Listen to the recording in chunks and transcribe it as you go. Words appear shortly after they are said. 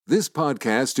This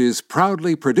podcast is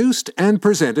proudly produced and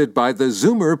presented by the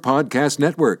Zoomer Podcast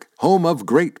Network, home of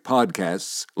great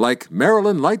podcasts like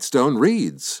Marilyn Lightstone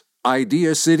Reads,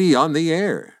 Idea City on the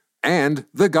Air, and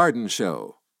The Garden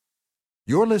Show.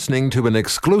 You're listening to an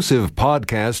exclusive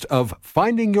podcast of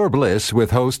Finding Your Bliss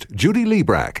with host Judy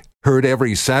Liebrack, heard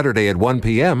every Saturday at 1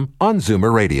 p.m. on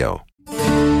Zoomer Radio.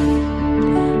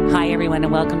 Hi, everyone,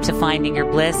 and welcome to Finding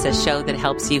Your Bliss, a show that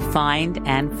helps you find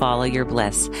and follow your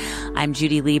bliss. I'm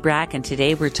Judy Liebrack, and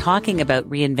today we're talking about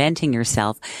reinventing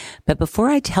yourself. But before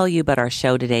I tell you about our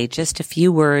show today, just a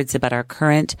few words about our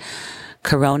current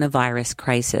coronavirus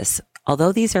crisis.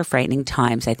 Although these are frightening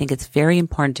times, I think it's very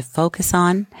important to focus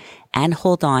on and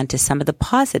hold on to some of the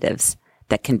positives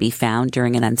that can be found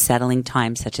during an unsettling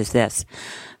time such as this.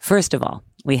 First of all,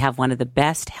 we have one of the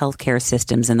best healthcare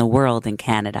systems in the world in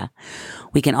Canada.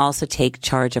 We can also take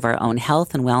charge of our own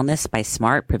health and wellness by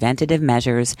smart preventative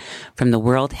measures from the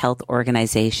World Health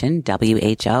Organization,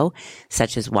 WHO,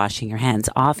 such as washing your hands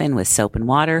often with soap and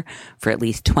water for at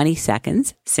least 20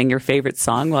 seconds. Sing your favorite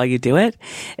song while you do it,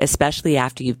 especially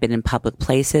after you've been in public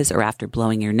places or after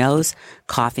blowing your nose,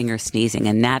 coughing or sneezing.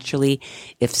 And naturally,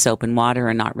 if soap and water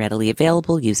are not readily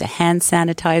available, use a hand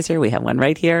sanitizer. We have one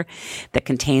right here that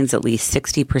contains at least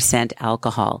 60%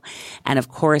 alcohol. And of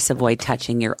course, avoid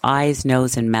touching your eyes,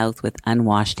 nose, and mouth with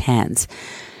unwashed hands.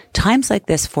 Times like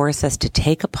this force us to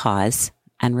take a pause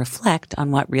and reflect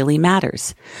on what really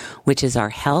matters, which is our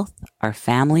health, our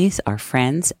families, our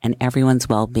friends, and everyone's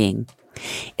well-being.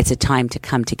 It's a time to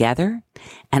come together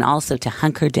and also to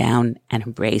hunker down and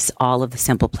embrace all of the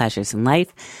simple pleasures in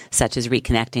life, such as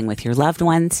reconnecting with your loved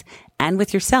ones and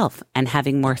with yourself and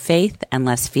having more faith and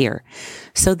less fear.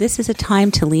 So this is a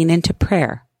time to lean into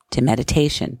prayer, to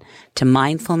meditation, to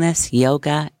mindfulness,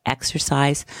 yoga,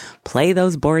 exercise, play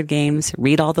those board games,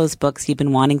 read all those books you've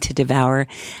been wanting to devour,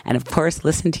 and of course,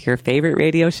 listen to your favorite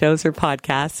radio shows or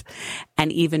podcasts,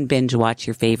 and even binge watch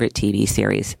your favorite TV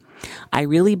series. I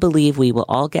really believe we will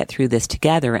all get through this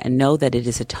together and know that it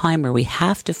is a time where we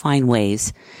have to find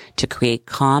ways to create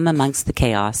calm amongst the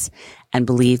chaos and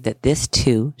believe that this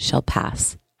too shall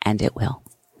pass, and it will.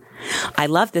 I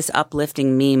love this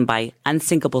uplifting meme by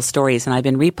Unsinkable Stories, and I've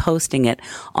been reposting it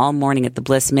all morning at the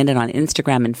Bliss Minute on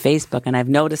Instagram and Facebook, and I've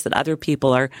noticed that other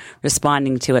people are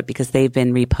responding to it because they've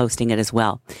been reposting it as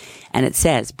well. And it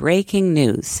says, breaking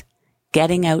news,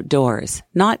 getting outdoors,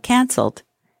 not canceled.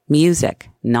 Music,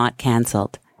 not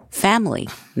canceled. Family,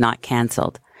 not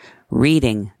canceled.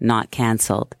 Reading, not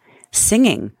canceled.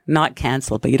 Singing, not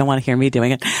canceled, but you don't want to hear me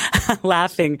doing it.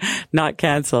 Laughing, not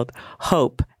canceled.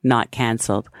 Hope, not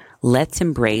canceled. Let's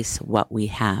embrace what we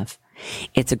have.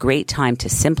 It's a great time to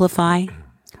simplify,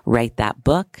 write that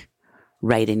book,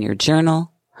 write in your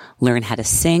journal, learn how to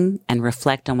sing, and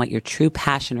reflect on what your true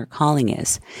passion or calling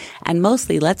is. And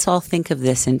mostly, let's all think of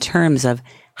this in terms of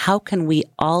how can we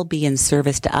all be in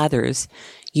service to others,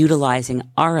 utilizing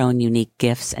our own unique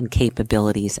gifts and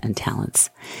capabilities and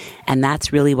talents. And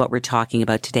that's really what we're talking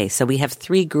about today. So we have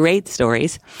three great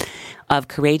stories of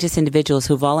courageous individuals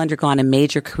who've all undergone a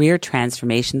major career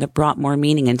transformation that brought more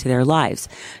meaning into their lives.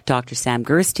 Dr. Sam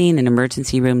Gerstein, an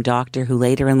emergency room doctor who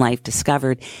later in life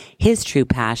discovered his true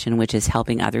passion, which is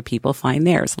helping other people find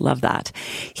theirs. Love that.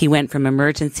 He went from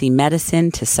emergency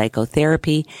medicine to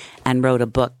psychotherapy and wrote a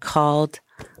book called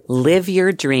Live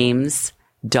Your Dreams,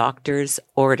 Doctor's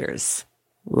Orders.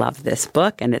 Love this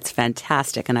book, and it's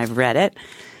fantastic, and I've read it.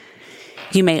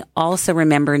 You may also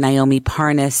remember Naomi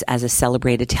Parnas as a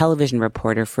celebrated television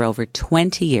reporter for over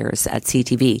 20 years at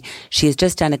CTV. She has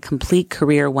just done a complete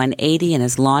career 180 and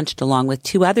has launched, along with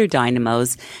two other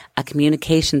dynamos, a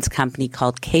communications company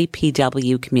called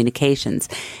KPW Communications.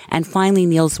 And finally,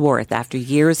 Neil Zwarth, after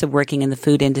years of working in the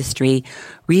food industry,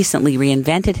 recently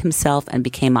reinvented himself and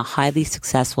became a highly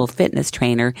successful fitness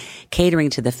trainer, catering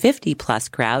to the 50-plus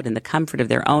crowd in the comfort of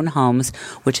their own homes,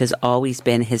 which has always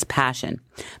been his passion.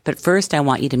 But first, I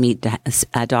want you to meet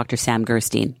Dr. Sam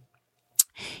Gerstein.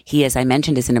 He, as I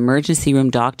mentioned, is an emergency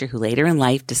room doctor who later in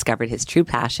life discovered his true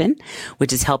passion,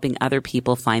 which is helping other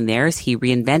people find theirs. He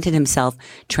reinvented himself,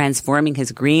 transforming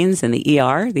his greens in the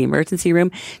ER, the emergency room,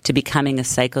 to becoming a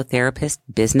psychotherapist,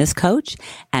 business coach,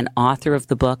 and author of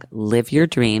the book, Live Your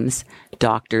Dreams,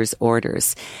 Doctor's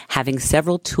Orders. Having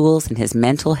several tools in his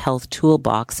mental health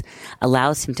toolbox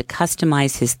allows him to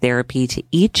customize his therapy to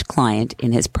each client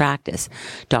in his practice.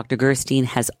 Dr. Gerstein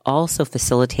has also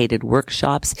facilitated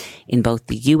workshops in both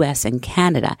the U.S. and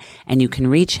Canada, and you can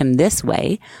reach him this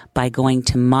way by going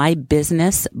to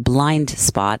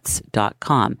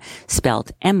mybusinessblindspots.com,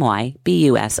 spelled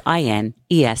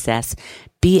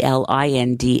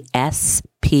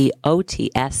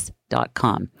MYBUSINESSBLINDSPOTS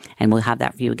www.drgerstein.com. And we'll have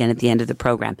that for you again at the end of the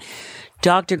program.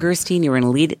 Dr. Gerstein, you're a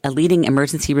leading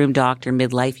emergency room doctor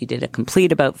midlife. You did a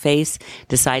complete about face,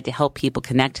 decide to help people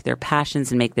connect to their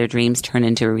passions and make their dreams turn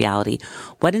into a reality.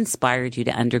 What inspired you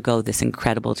to undergo this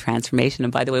incredible transformation?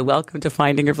 And by the way, welcome to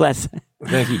Finding Your Bliss.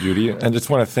 Thank you, Judy. And I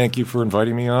just want to thank you for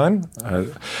inviting me on.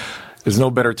 There's no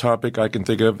better topic I can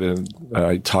think of than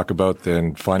I talk about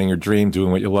than finding your dream,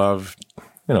 doing what you love.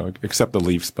 You know, except the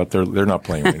Leafs, but they're not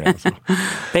playing right now. So.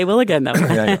 They will again, though.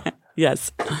 Yeah.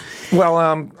 Yes. Well,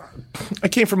 I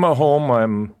came from a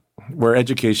home where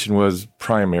education was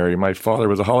primary. My father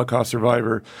was a Holocaust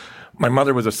survivor. My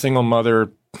mother was a single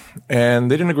mother,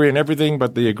 and they didn't agree on everything,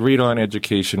 but they agreed on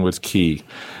education was key.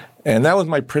 And that was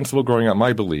my principle growing up,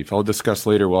 my belief. I'll discuss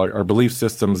later why our belief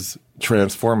systems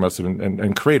transform us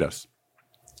and create us.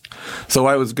 So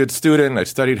I was a good student. I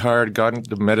studied hard, got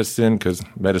into medicine because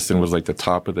medicine was like the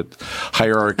top of the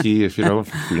hierarchy, if you know,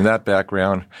 in that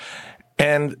background.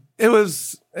 And it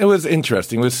was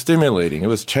interesting. It was stimulating. It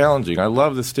was challenging. I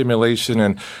loved the stimulation,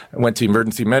 and I went to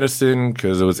emergency medicine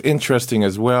because it was interesting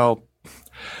as well.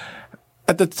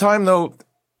 At the time, though,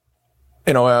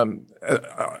 you know,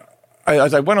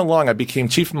 as I went along, I became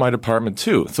chief of my department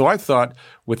too. So I thought,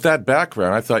 with that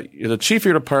background, I thought you're the chief of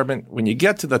your department. When you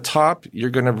get to the top, you're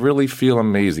going to really feel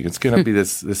amazing. It's going to be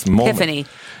this moment. Epiphany.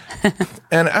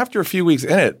 And after a few weeks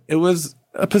in it, it was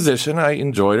a position. I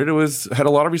enjoyed it. It had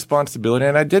a lot of responsibility,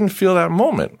 and I didn't feel that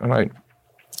moment. And I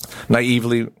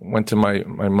naively went to my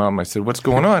mom. I said, "What's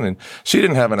going on?" And she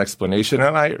didn't have an explanation.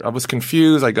 And I was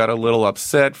confused. I got a little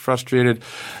upset, frustrated,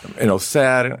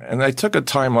 sad. And I took a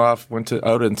time off, went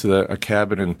out into a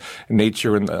cabin in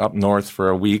nature up north for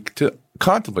a week to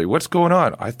contemplate what's going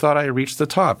on. I thought I reached the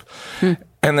top.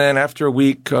 And then after a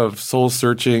week of soul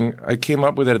searching, I came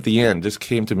up with it at the end. Just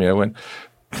came to me.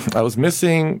 I was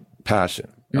missing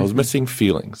passion. I was missing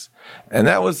feelings. And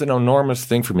that was an enormous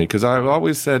thing for me because I've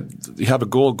always said, you have a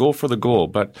goal, go for the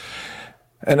goal.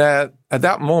 And at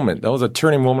that moment, that was a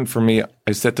turning moment for me.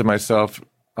 I said to myself,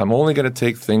 I'm only going to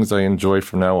take things I enjoy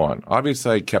from now on.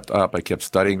 Obviously, I kept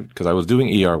studying because I was doing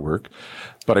ER work,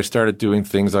 but I started doing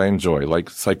things I enjoy, like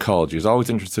psychology. I was always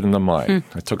interested in the mind.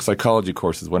 I took psychology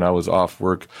courses when I was off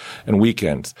work and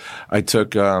weekends. I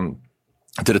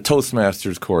did a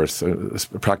Toastmasters course,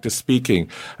 practice speaking.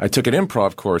 I took an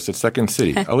improv course at Second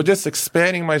City. I was just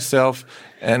expanding myself,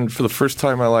 and for the first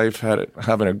time in my life,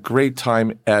 having a great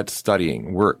time at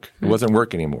studying work. It wasn't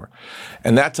work anymore.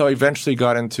 And that's how I eventually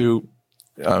got into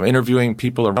interviewing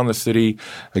people around the city.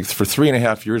 Like for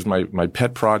 3.5 years, my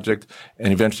pet project,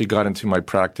 and eventually got into my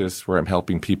practice where I'm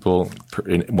helping people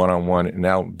one-on-one, and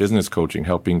now business coaching,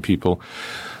 helping people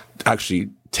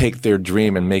actually take their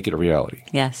dream and make it a reality.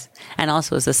 Yes. And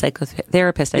also as a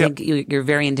psychotherapist, I think you're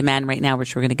very in demand right now,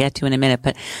 which we're going to get to in a minute.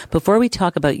 But before we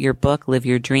talk about your book, Live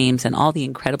Your Dreams, and all the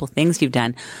incredible things you've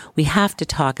done, we have to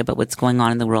talk about what's going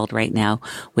on in the world right now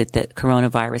with the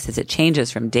coronavirus as it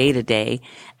changes from day to day.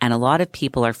 And a lot of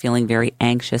people are feeling very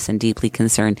anxious and deeply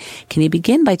concerned. Can you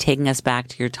begin by taking us back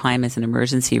to your time as an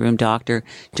emergency room doctor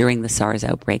during the SARS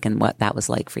outbreak and what that was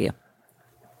like for you?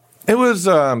 There was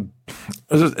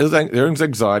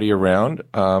anxiety around.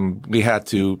 We had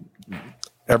to.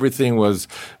 Everything was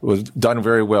done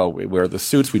very well. We wear the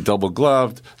suits. We double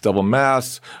gloved, double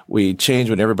masked. We changed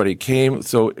when everybody came.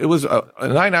 So it was a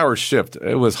 9-hour shift.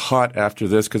 It was hot after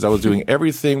this because I was doing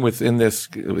everything within this.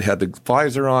 We had the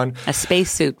visor on. A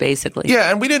spacesuit, basically.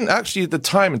 Yeah, and we didn't actually at the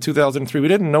time in 2003. We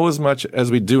didn't know as much as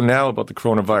we do now about the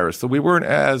coronavirus. So we weren't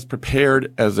as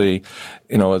prepared as a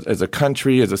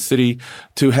country, as a city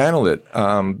to handle it.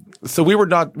 So we were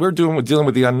dealing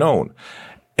with the unknown.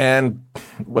 And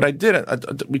what I did,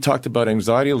 we talked about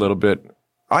anxiety a little bit.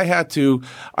 I knew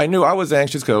I was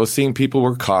anxious because I was seeing people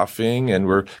were coughing and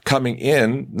were coming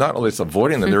in, not only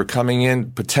avoiding them, they were coming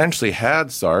in, potentially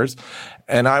had SARS.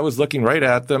 And I was looking right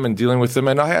at them and dealing with them.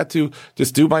 And I had to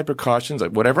just do my precautions.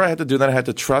 Whatever I had to do, then I had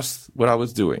to trust what I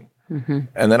was doing.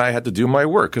 And then I had to do my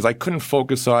work because I couldn't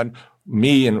focus on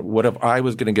me and what if I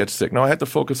was going to get sick. No, I had to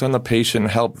focus on the patient,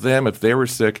 help them if they were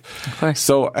sick. Of course.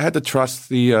 So I had to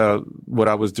trust what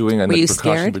I was doing and the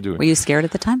precautions we're doing. Were you scared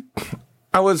at the time?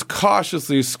 I was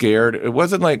cautiously scared. It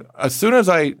wasn't like as soon as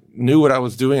I knew what I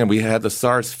was doing and we had the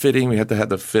SARS fitting, we had to have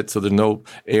the fit so there's no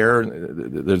air,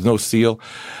 there's no seal.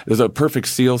 There's a perfect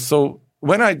seal. So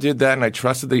when I did that and I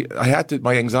trusted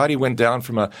my anxiety went down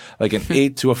from an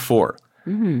 8 to a 4.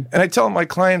 And I tell my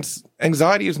clients,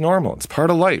 anxiety is normal. It's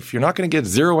part of life. You're not going to get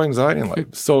zero anxiety in life.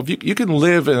 So if you can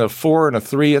live in a 4 and a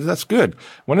 3, that's good.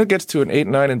 When it gets to an 8,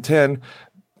 9, and 10,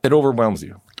 it overwhelms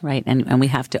you. Right. And we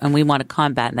have to, and we want to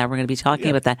combat that. We're going to be talking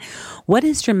about that. What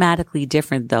is dramatically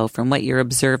different, though, from what you're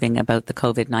observing about the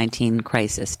COVID-19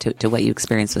 crisis to what you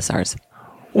experienced with SARS?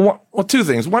 Well, two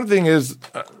things. One thing is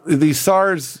the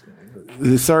SARS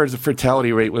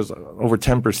fatality rate was over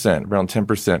 10%, around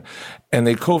 10%. And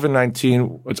the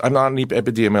COVID-19, which I'm not an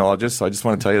epidemiologist, so I just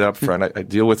want to tell you that up front. I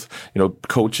deal with,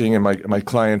 coaching and my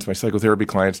clients, my psychotherapy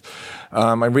clients.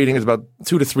 My reading is about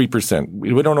 2 to 3%.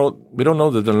 We don't know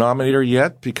the denominator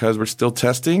yet because we're still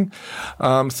testing.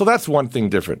 So that's one thing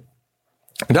different.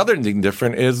 Another thing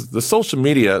different is the social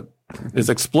media is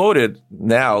exploded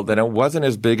now than it wasn't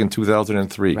as big in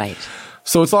 2003. Right.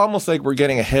 So it's almost like we're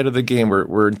getting ahead of the game.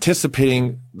 We're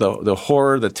anticipating the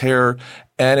horror, the terror,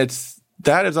 and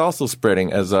that is also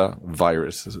spreading as a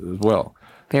virus as well.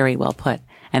 Very well put.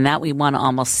 And that we want to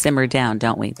almost simmer down,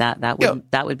 don't we?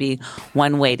 That would be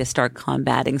one way to start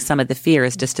combating some of the fear,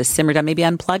 is just to simmer down, maybe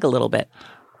unplug a little bit.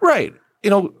 Right.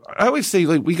 I always say,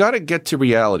 we got to get to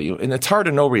reality, and it's hard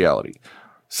to know reality.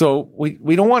 So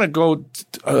we don't want to go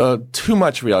too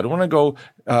much reality. We want to go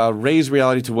raise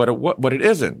reality to what it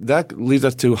isn't. That leads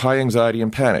us to high anxiety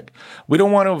and panic. We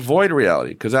don't want to avoid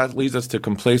reality because that leads us to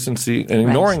complacency and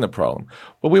ignoring the problem.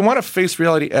 But we want to face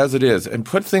reality as it is and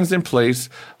put things in place,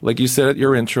 like you said at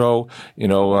your intro,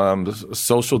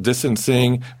 social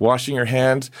distancing, washing your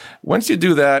hands. Once you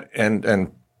do that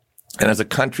and as a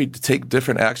country to take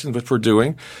different actions, which we're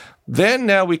doing, then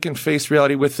now we can face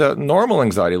reality with a normal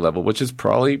anxiety level, which is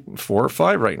probably 4 or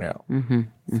 5 right now. Mm-hmm,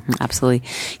 mm-hmm, absolutely.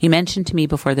 You mentioned to me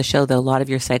before the show that a lot of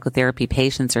your psychotherapy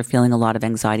patients are feeling a lot of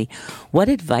anxiety. What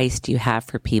advice do you have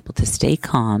for people to stay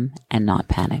calm and not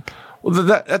panic? Well,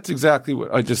 that's exactly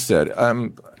what I just said.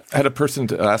 I had a person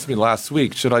to ask me last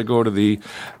week, should I go to the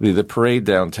parade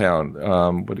downtown?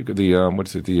 I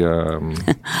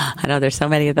know there's so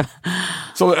many of them.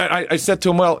 So I said to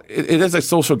him, well, it is a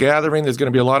social gathering. There's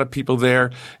going to be a lot of people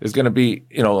there. There's going to be,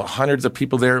 hundreds of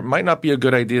people there. It might not be a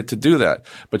good idea to do that.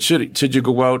 But should you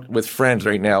go out with friends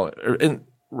right now?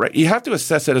 Right, you have to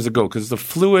assess that as a go because it's a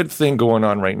fluid thing going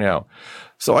on right now.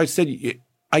 So I said,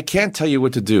 I can't tell you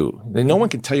what to do. No one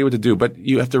can tell you what to do, but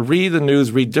you have to read the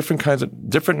news, read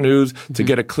different news to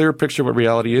get a clear picture of what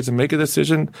reality is and make a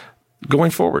decision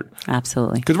going forward.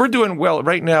 Absolutely. Because we're doing well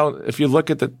right now. If you look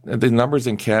at the numbers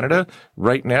in Canada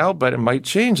right now, but it might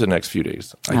change the next few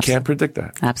days. I can't predict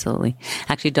that. Absolutely.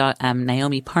 Actually,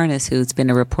 Naomi Parnas, who's been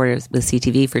a reporter with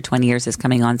CTV for 20 years, is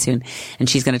coming on soon, and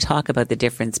she's going to talk about the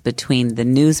difference between the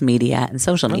news media and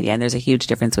social media, and there's a huge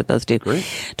difference with those two. Great.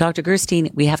 Dr.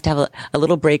 Gerstein, we have to have a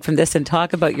little break from this and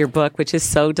talk about your book, which is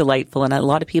so delightful, and a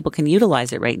lot of people can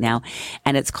utilize it right now,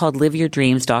 and it's called Live Your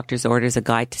Dreams, Doctor's Orders, A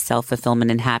Guide to Self-Fulfillment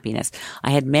and Happiness.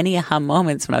 I had many aha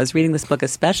moments when I was reading this book,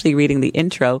 especially reading the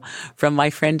intro from my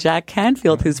friend Jack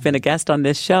Canfield, who's been a guest on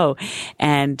this show.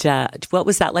 And what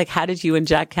was that like? How did you and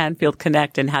Jack Canfield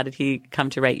connect, and how did he come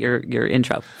to write your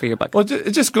intro for your book? Well,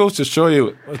 it just goes to show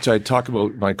you, which I talk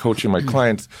about my coaching my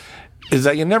clients, is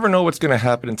that you never know what's going to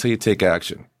happen until you take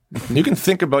action. You can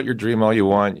think about your dream all you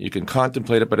want. You can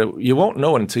contemplate it, but you won't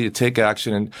know it until you take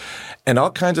action. And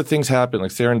all kinds of things happen,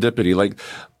 like serendipity, like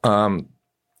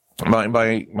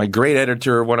my great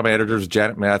editor, one of my editors,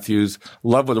 Janet Matthews,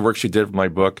 loved the work she did for my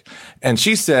book. And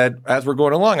she said, as we're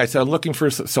going along, I said, I'm looking for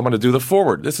someone to do the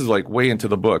foreword. This is like way into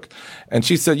the book. And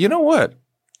she said, you know what?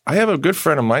 I have a good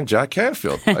friend of mine, Jack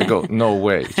Canfield. I go, no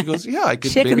way. She goes, yeah, I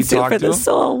could maybe talk to him. Chicken soup for the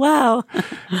soul. Wow.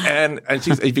 And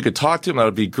she said, if you could talk to him, that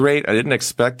would be great. I didn't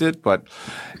expect it, but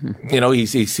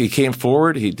he came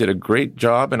forward. He did a great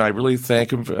job, and I really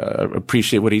thank him,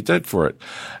 appreciate what he did for it.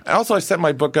 Also, I sent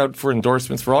my book out for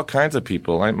endorsements for all kinds of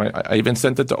people. I even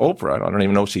sent it to Oprah. I don't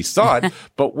even know if she saw it,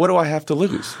 but what do I have to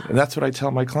lose? And that's what I tell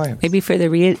my clients. Maybe for the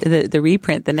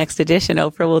reprint, the next edition,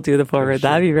 Oprah will do the forward. Sure.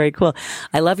 That'd be very cool.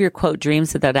 I love your quote,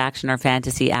 dreams without action are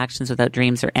fantasy, actions without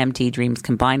dreams are empty, dreams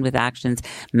combined with actions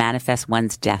manifest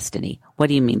one's destiny. What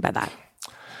do you mean by that?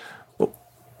 Well,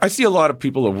 I see a lot of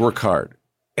people that work hard,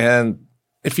 and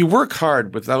if you work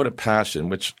hard without a passion,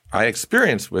 which I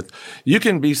experience with, you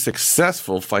can be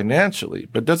successful financially,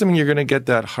 but it doesn't mean you're going to get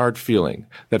that hard feeling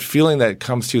that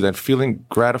comes to you, that feeling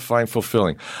gratifying,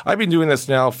 fulfilling. I've been doing this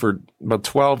now for about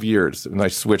 12 years, and I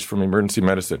switched from emergency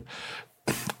medicine.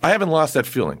 I haven't lost that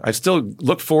feeling. I still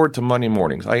look forward to Monday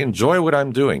mornings. I enjoy what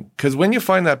I'm doing because when you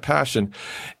find that passion,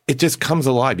 it just comes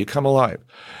alive. You come alive.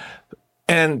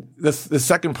 And the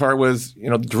second part was,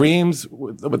 dreams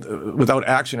without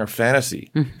action are fantasy.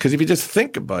 Because if you just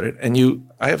think about it, and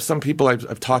I have some people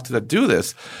I've talked to that do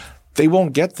this, they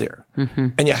won't get there.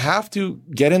 And you have to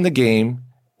get in the game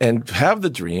and have the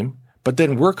dream, but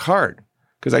then work hard.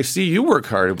 Because I see you work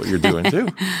hard at what you're doing too.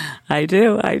 I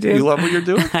do. You love what you're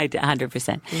doing?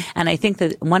 100%. And I think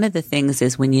that one of the things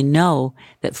is when you know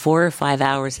that 4 or 5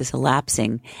 hours is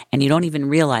elapsing and you don't even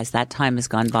realize that time has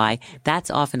gone by, that's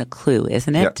often a clue,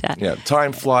 isn't it? Yeah.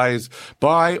 Time flies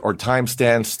by or time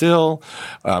stands still,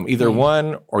 either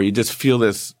one, or you just feel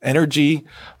this energy.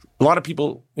 A lot of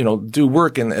people, do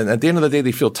work and at the end of the day,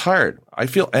 they feel tired. I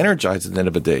feel energized at the end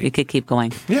of the day. You could keep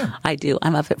going. Yeah. I do.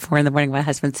 I'm up at 4 a.m. My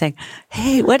husband's saying,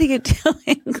 "Hey, what are you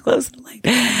doing?" Close the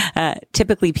light.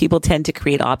 Typically, people tend to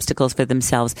create obstacles for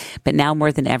themselves, but now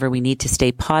more than ever, we need to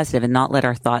stay positive and not let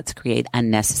our thoughts create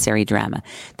unnecessary drama.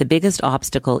 The biggest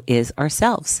obstacle is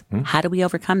ourselves. How do we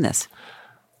overcome this?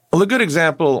 Well, a good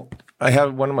example, I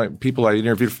have one of my people I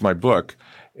interviewed for my book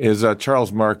is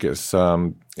Charles Marcus.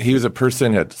 He was a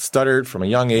person that stuttered from a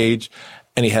young age,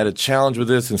 and he had a challenge with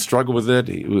this and struggled with it.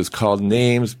 He was called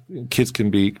names. Kids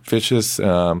can be vicious.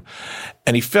 And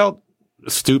he felt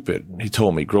stupid, he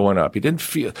told me, growing up. He didn't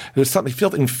feel, he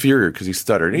felt inferior because he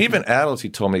stuttered. And even adults, he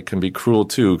told me, can be cruel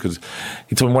too, because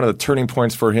he told me one of the turning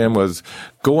points for him was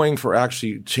going for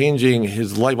actually changing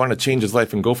his life, wanted to change his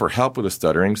life and go for help with the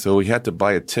stuttering. So he had to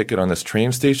buy a ticket on this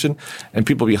train station, and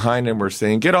people behind him were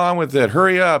saying, "Get on with it,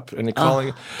 hurry up," and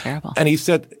calling. Terrible. And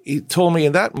he told me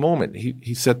in that moment,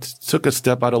 he said, took a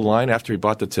step out of line after he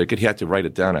bought the ticket. He had to write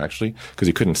it down actually, because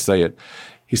he couldn't say it.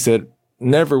 He said,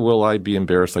 "Never will I be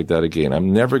embarrassed like that again.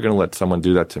 I'm never going to let someone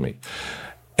do that to me."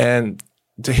 And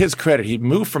to his credit, he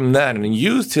moved from that and he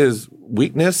used his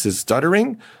weakness, his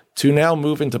stuttering, to now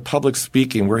move into public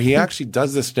speaking, where he actually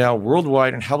does this now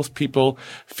worldwide and helps people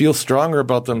feel stronger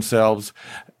about themselves.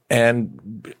 And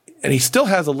he still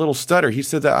has a little stutter. He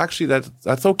said that actually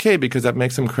that's okay, because that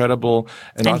makes him credible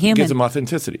and gives him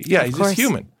authenticity. Yeah, he's just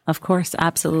human. Of course,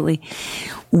 absolutely.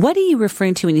 What are you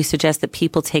referring to when you suggest that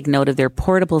people take note of their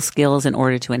portable skills in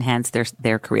order to enhance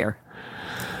their career?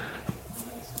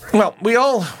 Well, we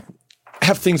all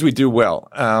have things we do well.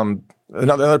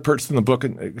 Another person in the book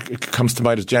comes to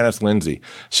mind is Janice Lindsay.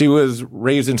 She was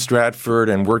raised in Stratford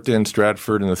and worked in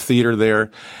Stratford in the theater there,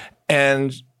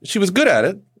 and she was good at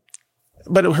it.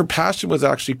 But her passion was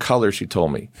actually color, she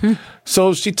told me.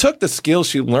 So she took the skills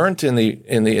she learned in the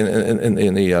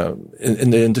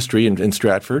industry in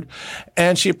Stratford,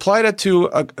 and she applied it to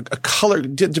a color,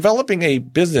 developing a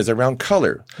business around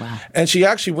color. Wow. And she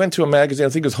actually went to a magazine, I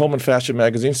think it was Home and Fashion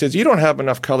magazine, says, "You don't have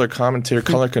enough color commentator,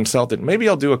 color consultant. Maybe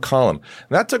I'll do a column."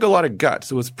 And that took a lot of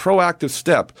guts. It was a proactive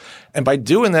step. And by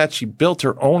doing that, she built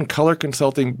her own color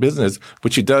consulting business,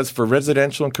 which she does for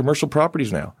residential and commercial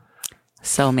properties now.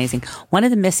 So amazing. One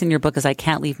of the myths in your book is, "I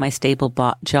can't leave my stable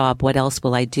job. What else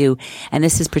will I do?" And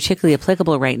this is particularly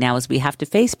applicable right now, as we have to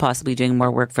face possibly doing more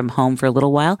work from home for a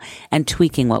little while and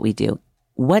tweaking what we do.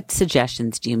 What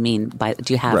suggestions do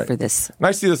you have for this? And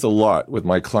I see this a lot with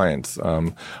my clients.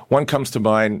 One comes to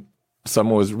mind.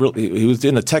 Someone he was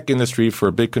in the tech industry for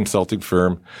a big consulting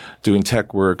firm doing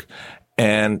tech work,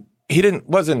 and he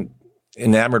wasn't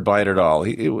enamored by it at all.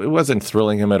 It wasn't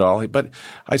thrilling him at all. But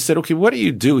I said, "Okay, what do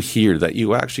you do here that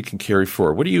you actually can carry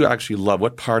forward? What do you actually love?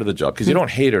 What part of the job? Because you don't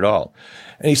hate it all."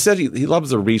 And he said he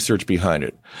loves the research behind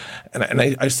it. And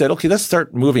I said, "Okay, let's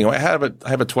start moving." I have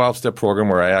a 12-step program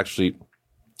where I actually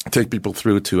take people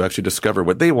through to actually discover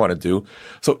what they want to do.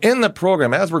 So in the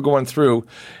program, as we're going through,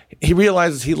 he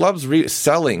realizes he loves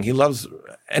selling. He loves,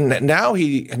 and now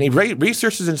he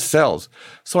researches and sells.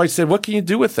 So I said, "What can you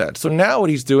do with that?" So now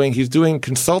what he's doing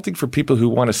consulting for people who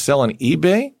want to sell on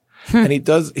eBay. And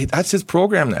that's his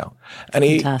program now. And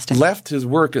he left his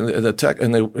work in the tech,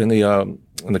 in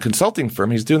the consulting firm.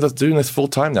 He's doing this full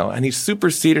time now, and he's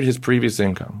superseded his previous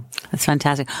income. That's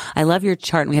fantastic. I love your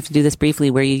chart, and we have to do this briefly,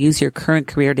 where you use your current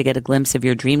career to get a glimpse of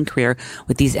your dream career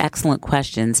with these excellent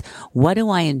questions. What do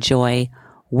I enjoy?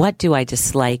 What do I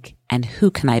dislike? And who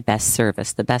can I best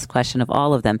service? The best question of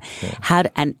all of them. Yeah.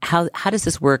 How does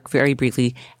this work, very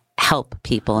briefly, help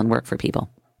people and work for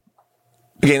people?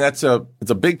 Again, it's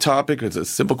a big topic. It's a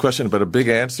simple question, but a big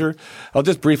answer. I'll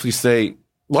just briefly say,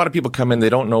 a lot of people come in, they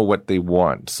don't know what they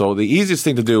want. So the easiest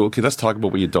thing to do, okay, let's talk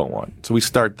about what you don't want. So we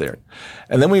start there.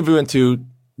 And then we move into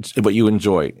what you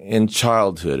enjoy in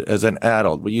childhood, as an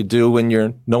adult, what you do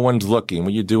when no one's looking,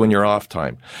 what you do when you're off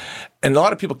time. And a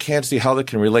lot of people can't see how they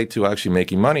can relate to actually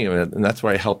making money. And that's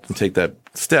why I help them take that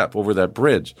step over that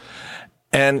bridge.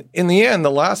 And in the end,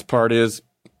 the last part is,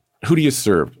 who do you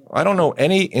serve? I don't know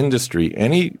any industry,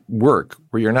 any work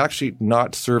where you're actually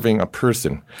not serving a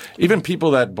person. Even people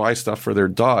that buy stuff for their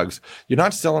dogs, you're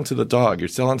not selling to the dog. You're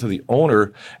selling to the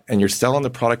owner, and you're selling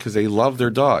the product because they love their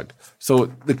dog.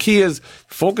 So the key is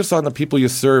focus on the people you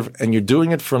serve, and you're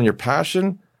doing it from your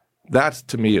passion, That's,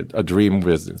 to me, a dream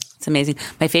business. It's amazing.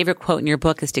 My favorite quote in your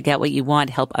book is to get what you want,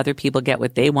 help other people get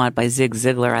what they want by Zig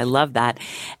Ziglar. I love that.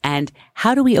 And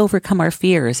how do we overcome our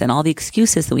fears and all the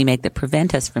excuses that we make that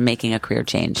prevent us from making a career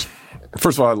change?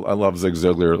 First of all, I love Zig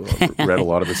Ziglar. Read a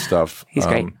lot of his stuff. He's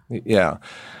great. Yeah.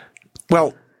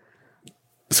 Well,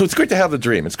 so it's great to have the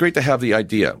dream. It's great to have the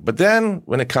idea. But then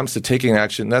when it comes to taking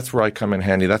action, that's where I come in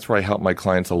handy. That's where I help my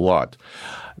clients a lot.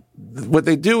 What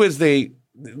they do is we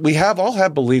all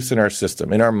have beliefs in our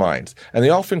system, in our minds, and they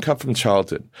often come from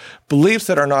childhood. Beliefs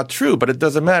that are not true, but it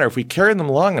doesn't matter. If we carry them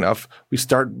long enough, we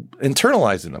start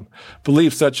internalizing them.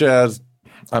 Beliefs such as,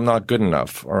 I'm not good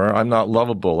enough, or I'm not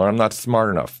lovable, or I'm not smart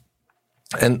enough.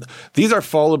 And these are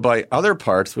followed by other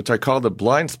parts, which I call the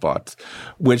blind spots,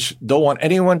 which don't want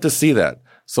anyone to see that.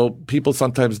 So people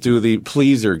sometimes do the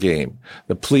pleaser game.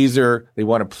 The pleaser, they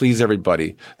want to please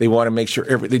everybody. They want to make sure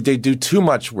they do too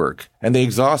much work and they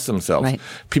exhaust themselves. Right.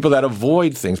 People that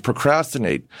avoid things,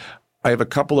 procrastinate. I have a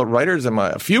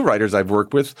few writers I've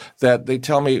worked with that they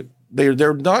tell me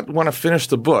they're not want to finish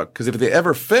the book, because if they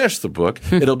ever finish the book,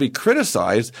 it'll be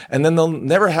criticized and then they'll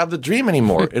never have the dream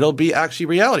anymore. It'll be actually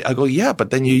reality. I go, yeah, but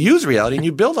then you use reality and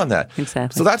you build on that.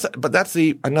 Exactly. So that's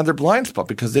another blind spot,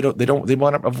 because they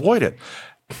want to avoid it.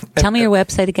 Tell me your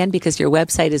website again, because your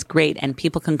website is great and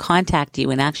people can contact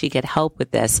you and actually get help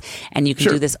with this. And you can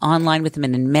do this online with them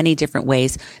and in many different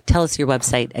ways. Tell us your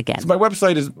website again. So my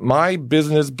website is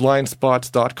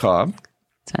mybusinessblindspots.com.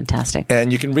 It's fantastic.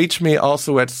 And you can reach me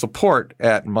also at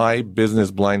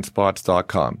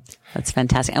support@mybusinessblindspots.com. That's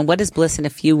fantastic. And what is bliss in a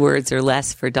few words or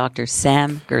less for Dr.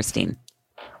 Sam Gerstein?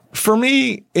 For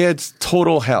me, it's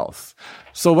total health.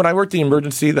 So when I worked in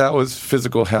emergency, that was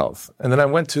physical health. And then I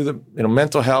went to the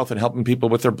mental health and helping people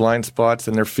with their blind spots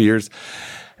and their fears.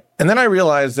 And then I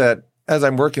realized that as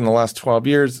I'm working the last 12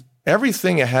 years,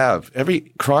 everything you have,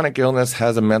 every chronic illness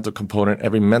has a mental component.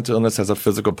 Every mental illness has a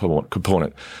physical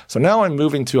component. So now I'm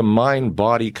moving to a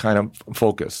mind-body kind of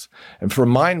focus. And for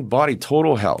mind-body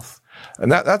total health.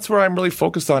 And that's where I'm really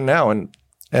focused on now. And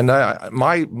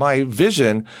my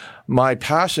vision, my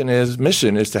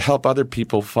mission is to help other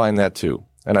people find that too.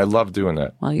 And I love doing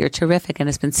that. Well, you're terrific. And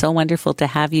it's been so wonderful to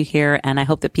have you here. And I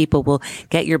hope that people will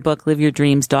get your book, Live Your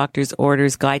Dreams, Doctor's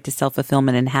Orders, Guide to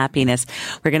Self-Fulfillment and Happiness.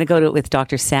 We're going to go to it with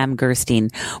Dr. Sam Gerstein.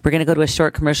 We're going to go to a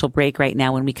short commercial break right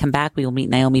now. When we come back, we will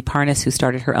meet Naomi Parnas, who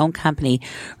started her own company,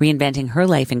 reinventing her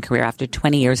life and career after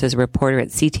 20 years as a reporter at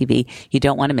CTV. You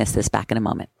don't want to miss this. Back in a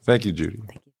moment. Thank you, Judy.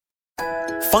 Thank you.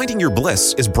 Finding Your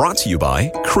Bliss is brought to you by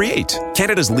Create,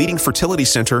 Canada's leading fertility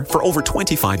centre for over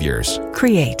 25 years.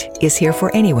 Create is here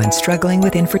for anyone struggling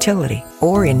with infertility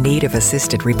or in need of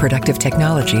assisted reproductive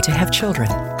technology to have children.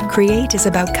 Create is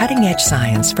about cutting-edge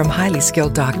science from highly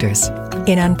skilled doctors.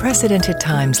 In unprecedented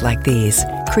times like these,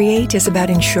 Create is about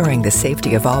ensuring the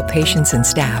safety of all patients and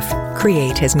staff.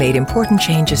 Create has made important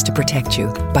changes to protect you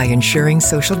by ensuring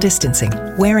social distancing,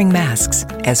 wearing masks,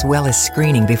 as well as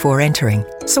screening before entering.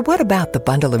 So what about the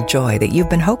bundle of joy that you've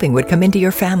been hoping would come into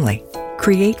your family?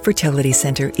 Create Fertility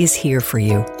Center is here for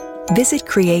you. Visit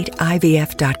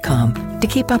createivf.com to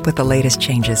keep up with the latest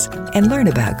changes and learn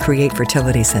about Create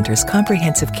Fertility Center's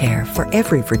comprehensive care for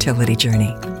every fertility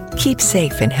journey. Keep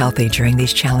safe and healthy during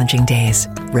these challenging days,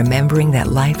 remembering that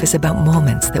life is about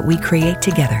moments that we create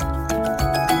together.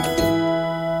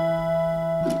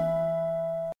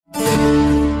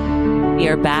 We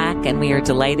are back and we are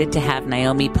delighted to have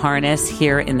Naomi Parnas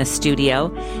here in the studio.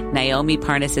 Naomi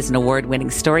Parnas is an award-winning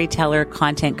storyteller,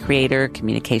 content creator,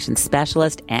 communications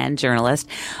specialist, and journalist,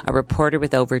 a reporter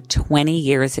with over 20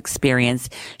 years experience.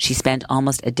 She spent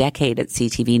almost a decade at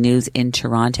CTV News in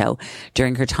Toronto.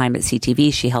 During her time at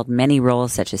CTV, she held many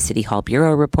roles such as City Hall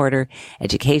Bureau reporter,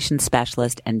 education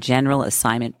specialist, and general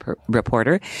assignment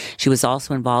reporter. She was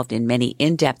also involved in many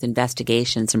in-depth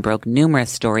investigations and broke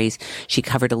numerous stories. She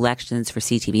covered elections for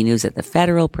CTV News at the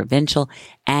federal, provincial,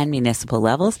 and municipal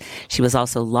levels. She was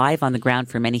also live on the ground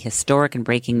for many historic and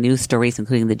breaking news stories,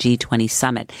 including the G20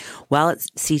 summit. While at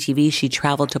CTV, she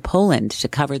traveled to Poland to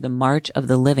cover the March of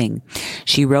the Living.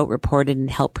 She wrote, reported, and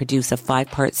helped produce a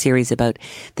 5-part series about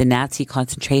the Nazi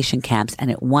concentration camps, and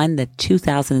it won the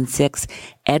 2006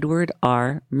 Edward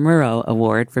R. Murrow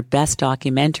Award for Best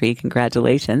Documentary.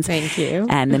 Congratulations. Thank you.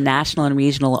 And the National and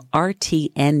Regional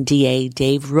RTNDA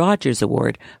Dave Rogers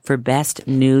Award for Best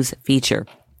News Feature.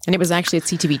 And it was actually at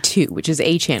CTV2, which is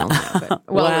A channel now. But,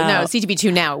 well, no,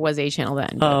 CTV2 now, it was A channel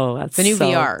then. Oh, that's the new so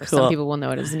VR. cool. Some people will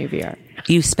know it as the new VR.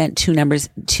 You spent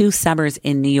two summers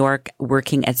in New York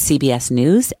working at CBS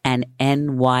News and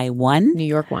NY1. New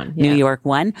York One. New York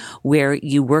One, where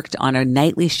you worked on a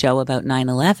nightly show about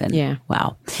 9/11. Yeah.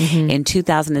 Wow. In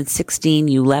 2016,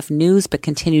 you left news but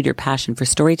continued your passion for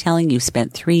storytelling. You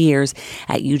spent 3 years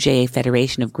at UJA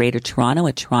Federation of Greater Toronto,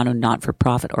 a Toronto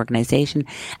not-for-profit organization,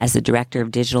 as the director of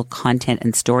digital content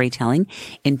and storytelling.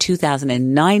 In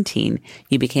 2019,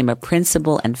 you became a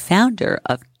principal and founder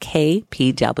of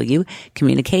KPW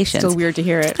Communications. Still weird to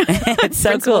hear it. It's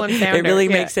so cool. And founder, it really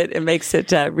makes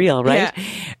it real, right?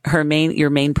 Yeah. Your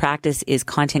main practice is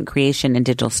content creation and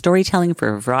digital storytelling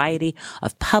for a variety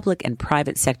of public and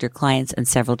private sector clients and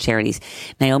several charities.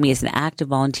 Naomi is an active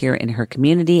volunteer in her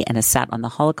community and has sat on the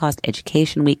Holocaust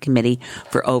Education Week committee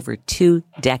for over 2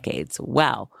 decades.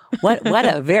 Wow. What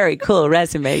a very cool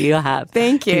resume you have.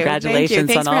 Thank you. Congratulations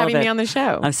Thanks on for all having of it. me on the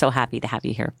show. I'm so happy to have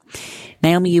you here.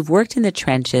 Naomi, you've worked in the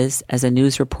trenches as a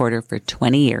news reporter for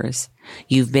 20 years.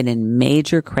 You've been in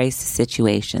major crisis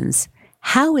situations.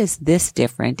 How is this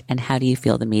different, and how do you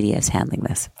feel the media is handling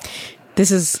this? This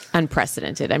is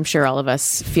unprecedented. I'm sure all of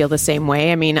us feel the same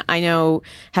way. I mean, I know,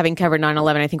 having covered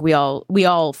 9/11, I think we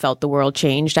all felt the world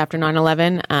changed after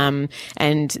 9/11.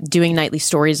 And doing nightly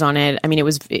stories on it, I mean,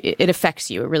 it affects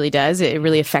you. It really does. It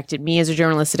really affected me as a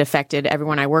journalist. It affected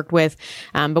everyone I worked with.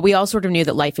 But we all sort of knew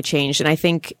that life had changed. And I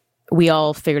think we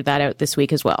all figured that out this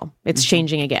week as well. It's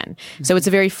changing again. So it's a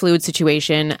very fluid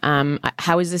situation.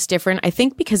 How is this different? I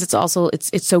think because it's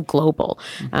so global.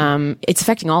 It's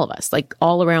affecting all of us, like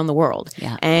all around the world.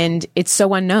 Yeah. And it's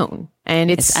so unknown. And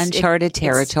it's uncharted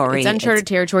territory. It's uncharted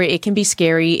territory. It can be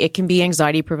scary. It can be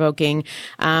anxiety provoking.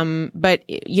 But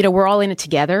we're all in it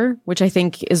together, which I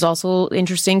think is also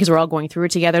interesting because we're all going through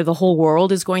it together. The whole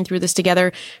world is going through this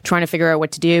together, trying to figure out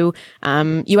what to do.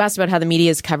 You asked about how the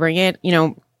media is covering it.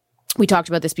 We talked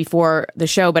about this before the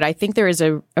show, but I think there is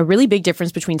a really big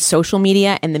difference between social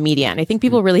media and the media. And I think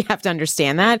people really have to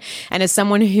understand that. And as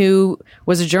someone who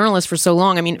was a journalist for so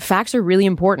long, I mean, facts are really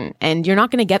important and you're not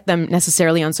going to get them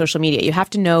necessarily on social media. You have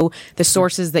to know the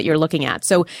sources that you're looking at.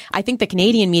 So I think the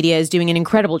Canadian media is doing an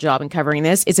incredible job in covering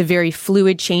this. It's a very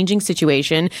fluid, changing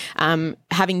situation.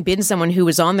 Having been someone who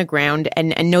was on the ground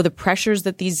and know the pressures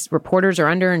that these reporters are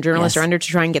under and journalists are under to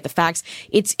try and get the facts.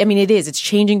 It's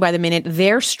changing by the minute.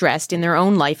 They're stressed in their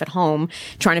own life at home,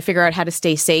 trying to figure out how to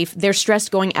stay safe. They're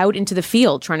stressed going out into the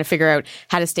field, trying to figure out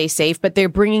how to stay safe, but they're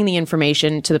bringing the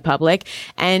information to the public.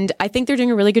 And I think they're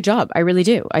doing a really good job. I really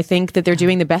do. I think that they're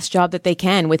doing the best job that they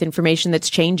can with information that's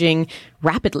changing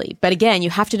rapidly. But again,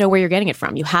 you have to know where you're getting it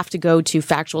from. You have to go to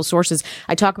factual sources.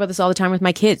 I talk about this all the time with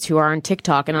my kids who are on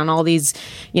TikTok and on all these,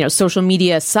 social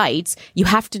media sites. You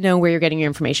have to know where you're getting your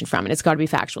information from, and it's got to be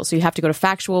factual. So you have to go to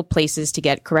factual places to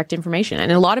get correct information.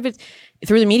 And a lot of it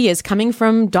through the media is coming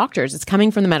from doctors. It's coming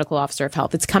from the medical officer of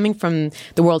health. It's coming from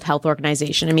the World Health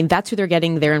Organization. I mean, that's who they're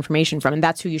getting their information from, and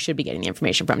that's who you should be getting the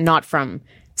information from, not from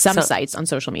some sites on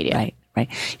social media. Right.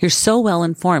 You're so well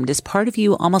informed. Is part of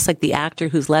you almost like the actor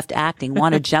who's left acting,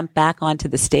 want to jump back onto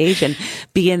the stage and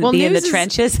be in the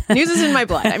trenches? News is in my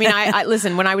blood. I mean, I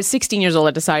listen, when I was 16 years old,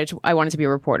 I decided I wanted to be a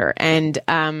reporter. And,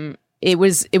 it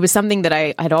was something that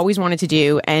I had always wanted to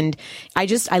do. And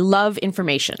I love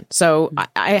information. So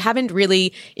I haven't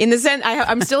really, in the sense,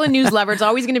 I'm still a news lover. It's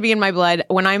always going to be in my blood.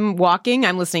 When I'm walking,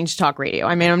 I'm listening to talk radio.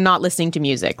 I mean, I'm not listening to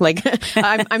music. Like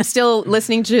I'm still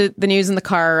listening to the news in the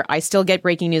car. I still get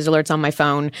breaking news alerts on my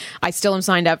phone. I still am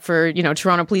signed up for,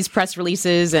 Toronto Police press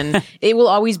releases, and it will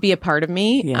always be a part of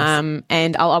me. Yes.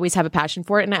 And I'll always have a passion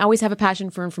for it. And I always have a passion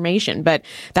for information. But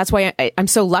that's why I'm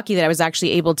so lucky that I was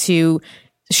actually able to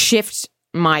shift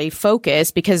my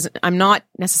focus, because I'm not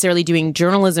necessarily doing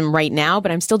journalism right now,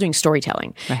 but I'm still doing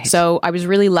storytelling. Right. So I was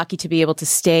really lucky to be able to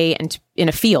stay in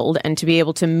a field and to be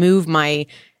able to move my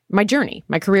journey,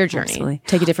 my career journey, Absolutely.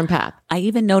 Take a different path. I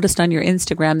even noticed on your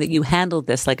Instagram that you handled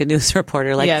this like a news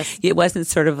reporter. Like It wasn't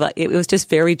sort of like, it was just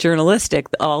very journalistic,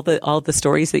 all the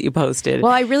stories that you posted.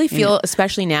 Well, I really feel,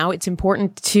 especially now, it's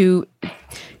important to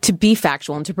be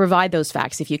factual and to provide those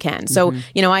facts if you can. So,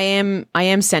 I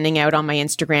am sending out on my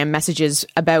Instagram messages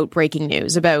about breaking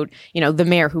news, about, the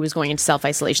mayor who was going into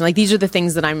self-isolation. Like, these are the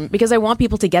things that because I want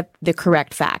people to get the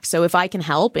correct facts. So if I can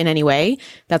help in any way,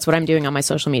 that's what I'm doing on my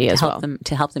social media as well.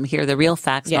 To help them hear the real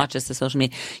facts, not just the social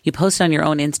media. You post on your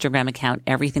own Instagram account,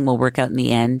 everything will work out in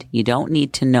the end. You don't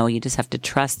need to know. You just have to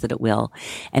trust that it will.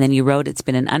 And then you wrote, it's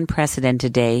been an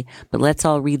unprecedented day, but let's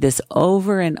all read this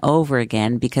over and over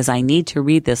again because I need to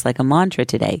read this this like a mantra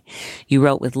today. You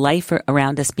wrote, with life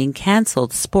around us being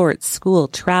canceled, sports, school,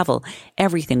 travel,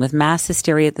 everything, with mass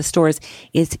hysteria at the stores,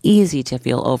 it's easy to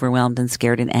feel overwhelmed and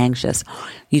scared and anxious.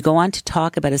 You go on to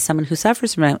talk about, as someone who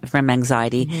suffers from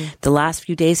anxiety, the last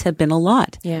few days have been a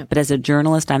lot. Yeah. But as a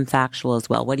journalist, I'm factual as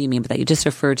well. What do you mean by that? You just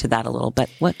referred to that a little, but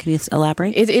what can you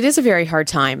elaborate? It is a very hard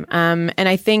time. And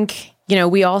I think,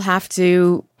 we all have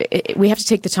to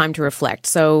take the time to reflect.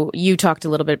 So you talked a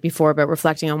little bit before about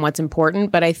reflecting on what's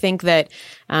important, but I think that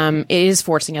it is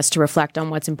forcing us to reflect on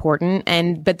what's important.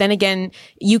 But then again,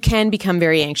 you can become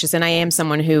very anxious. And I am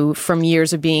someone who, from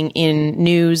years of being in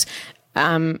news,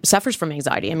 suffers from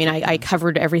anxiety. I mean, I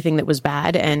covered everything that was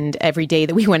bad, and every day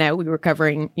that we went out, we were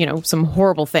covering, some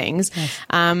horrible things.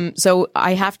 Yes. So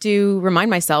I have to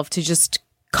remind myself to just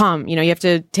calm. You have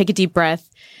to take a deep breath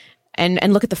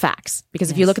and look at the facts. Because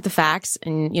if you look at the facts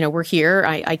and, we're here,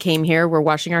 I came here, we're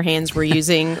washing our hands, we're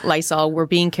using Lysol, we're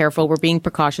being careful, we're being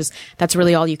precautious. That's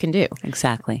really all you can do.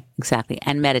 Exactly.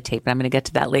 And meditate. But I'm going to get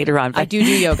to that later on. But I do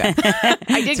yoga.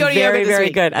 I did go to yoga this very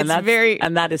week. Good. And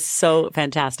that is so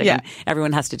fantastic. Yeah. And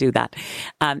everyone has to do that.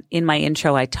 In my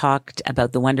intro, I talked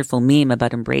about the wonderful meme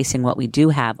about embracing what we do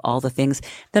have, all the things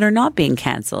that are not being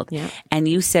canceled. Yeah. And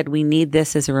you said we need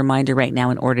this as a reminder right now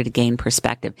in order to gain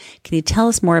perspective. Can you tell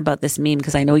us more about this meme?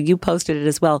 Because I know you posted it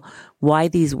as well. Why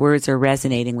these words are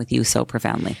resonating with you so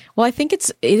profoundly? Well, I think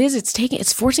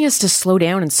it's forcing us to slow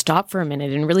down and stop for a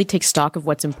minute and really take stock of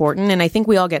what's important. And I think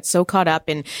we all get so caught up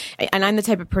and I'm the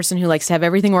type of person who likes to have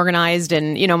everything organized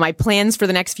and, my plans for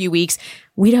the next few weeks.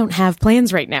 We don't have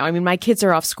plans right now. I mean, my kids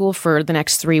are off school for the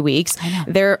next 3 weeks. I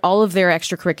know. All of their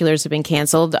extracurriculars have been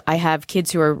canceled. I have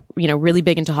kids who are, really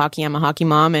big into hockey. I'm a hockey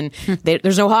mom and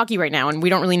there's no hockey right now. And we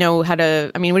don't really know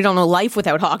we don't know life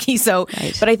without hockey. So,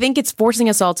 right. But I think it's forcing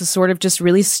us all to sort of just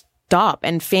really stop.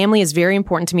 And family is very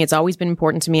important to me. It's always been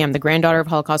important to me. I'm the granddaughter of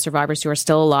Holocaust survivors who are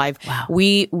still alive. Wow.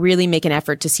 We really make an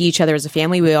effort to see each other as a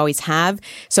family. We always have.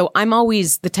 So I'm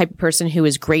always the type of person who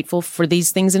is grateful for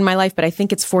these things in my life. But I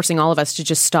think it's forcing all of us to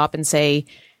just stop and say,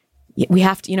 we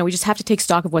have to, we just have to take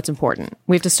stock of what's important.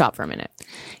 We have to stop for a minute.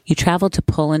 You traveled to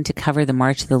Poland to cover the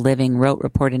March of the Living, wrote,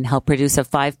 reported, and helped produce a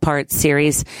 5-part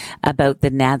series about the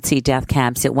Nazi death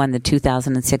camps. It won the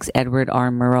 2006 Edward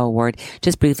R. Murrow Award.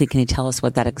 Just briefly, can you tell us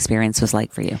what that experience was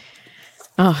like for you?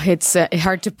 Oh, it's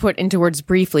hard to put into words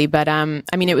briefly, but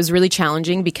it was really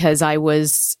challenging because I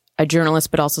was a journalist,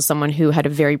 but also someone who had a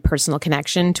very personal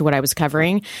connection to what I was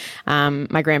covering.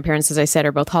 My grandparents, as I said,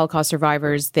 are both Holocaust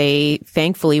survivors. They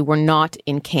thankfully were not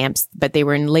in camps, but they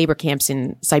were in labor camps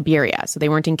in Siberia. So they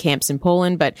weren't in camps in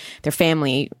Poland, but their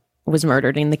family was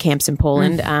murdered in the camps in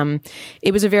Poland.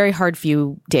 It was a very hard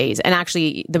few days. And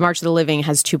actually, the March of the Living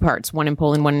has 2 parts, one in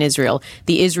Poland, one in Israel.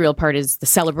 The Israel part is the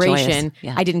celebration.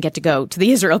 Yeah. I didn't get to go to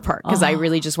the Israel part because I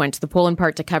really just went to the Poland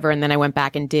part to cover, and then I went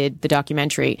back and did the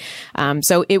documentary.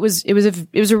 So it was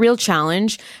a real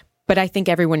challenge. But I think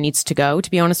everyone needs to go, to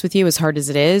be honest with you, as hard as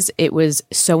it is. It was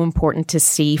so important to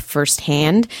see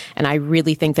firsthand. And I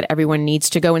really think that everyone needs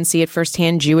to go and see it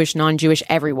firsthand, Jewish, non-Jewish,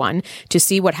 everyone, to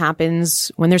see what happens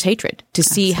when there's hatred, to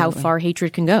see how far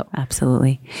hatred can go.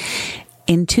 Absolutely.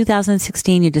 In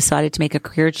 2016, you decided to make a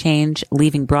career change,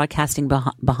 leaving broadcasting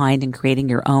behind and creating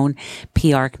your own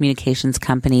PR communications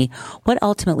company. What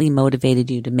ultimately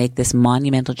motivated you to make this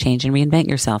monumental change and reinvent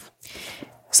yourself?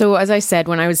 So as I said,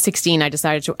 when I was 16, I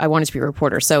decided I wanted to be a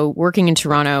reporter. So working in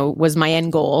Toronto was my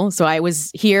end goal. So I was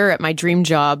here at my dream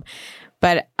job,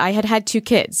 but I had 2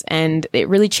 kids and it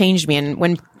really changed me. And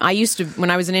when I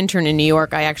was an intern in New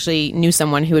York, I actually knew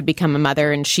someone who had become a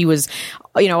mother, and she was,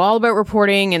 all about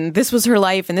reporting, and this was her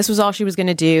life and this was all she was going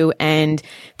to do. And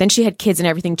then she had kids and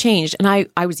everything changed. And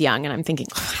I was young and I'm thinking,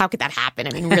 how could that happen?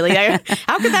 I mean, really,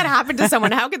 how could that happen to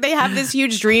someone? How could they have this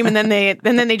huge dream and then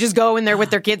they just go and they're with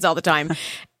their kids all the time?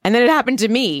 And then it happened to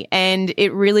me, and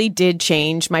it really did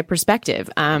change my perspective.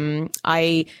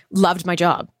 I loved my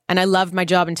job, and I loved my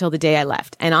job until the day I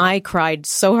left. And I cried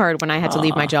so hard when I had to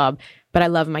leave my job. But I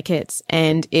love my kids,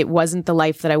 and it wasn't the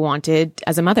life that I wanted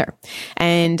as a mother.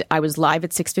 And I was live at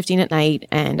 6:15 at night,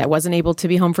 and I wasn't able to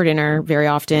be home for dinner very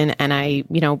often. And I,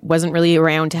 wasn't really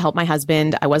around to help my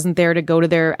husband. I wasn't there to go to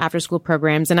their after school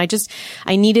programs. And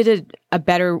I needed a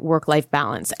better work-life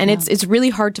balance. And it's really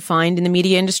hard to find in the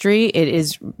media industry.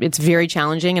 It's very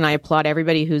challenging. And I applaud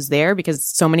everybody who's there, because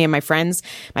so many of my friends,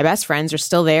 my best friends, are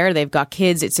still there. They've got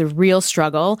kids. It's a real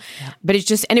struggle, but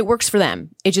and it works for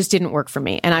them. It just didn't work for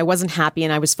me. And I wasn't happy.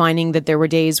 And I was finding that there were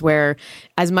days where,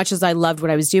 as much as I loved what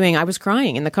I was doing, I was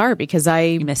crying in the car because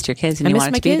You missed your kids and I you missed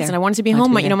wanted my to be kids there. and I wanted to be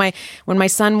home. When my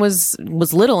son was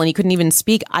little and he couldn't even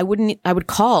speak, I would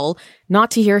call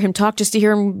not to hear him talk, just to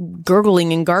hear him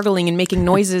gurgling and gargling and making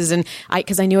noises. And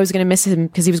because I knew I was going to miss him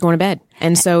because he was going to bed.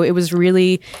 And so it was a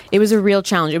real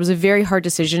challenge. It was a very hard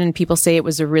decision. And people say it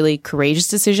was a really courageous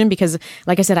decision because,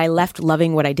 like I said, I left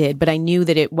loving what I did, but I knew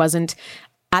that it wasn't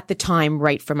at the time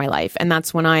right for my life. And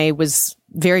that's when I was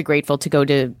very grateful to go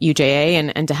to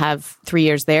UJA and to have 3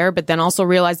 years there, but then also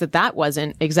realized that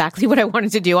wasn't exactly what I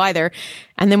wanted to do either.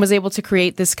 And then was able to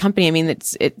create this company. I mean,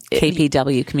 it's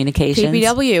KPW Communications.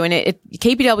 KPW. And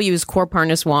KPW is Kaur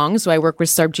Parnas Wong. So I work with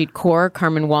Sarbjeet Kaur,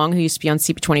 Carmen Wong, who used to be on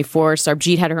CP24.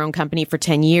 Sarbjeet had her own company for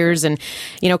 10 years. And,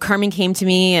 Carmen came to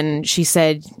me and she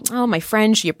said, oh, my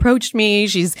friend, she approached me.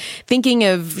 She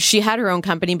had her own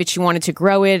company, but she wanted to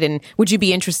grow it. And would you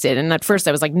be interested? And at first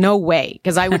I was like, no way.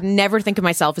 Because I would never think of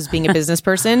myself as being a business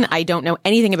person. I don't know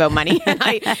anything about money.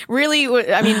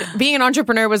 Being an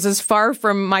entrepreneur was as far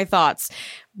from my thoughts.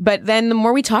 But then the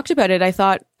more we talked about it, I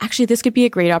thought, actually, this could be a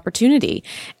great opportunity.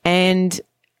 And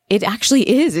it actually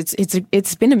is.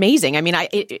 It's been amazing. I mean,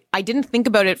 I didn't think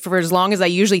about it for as long as I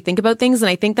usually think about things. And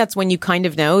I think that's when you kind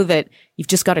of know that you've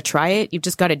just got to try it. You've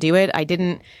just got to do it. I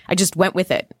just went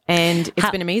with it and it's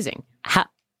been amazing.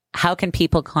 How can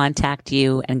people contact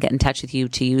you and get in touch with you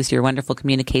to use your wonderful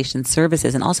communication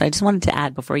services? And also, I just wanted to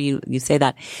add before you say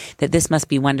that this must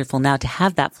be wonderful now to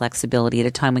have that flexibility at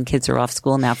a time when kids are off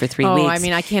school now for 3 weeks. Oh, I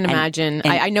mean, I can't imagine.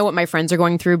 I know what my friends are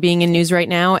going through being in news right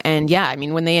now. And yeah, I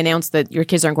mean, when they announced that your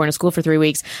kids aren't going to school for 3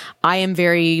 weeks, I am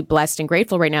very blessed and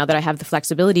grateful right now that I have the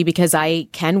flexibility because I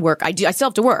can work. I still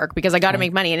have to work because I got to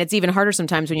make money. And it's even harder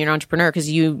sometimes when you're an entrepreneur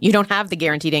because you don't have the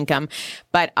guaranteed income.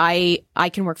 But I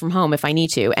can work from home if I need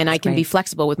to. And I can be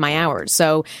flexible with my hours.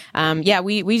 So,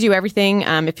 we do everything.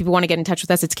 If people want to get in touch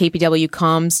with us, it's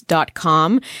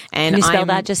kpwcoms.com. And can you spell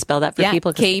that? Just spell that for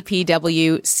people.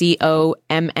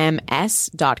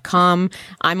 kpwcoms.com.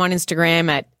 I'm on Instagram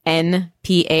at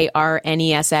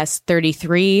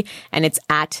NPARNESS33 and it's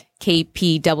at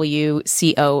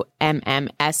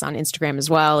KPWCOMMS on Instagram as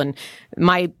well. And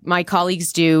my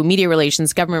colleagues do media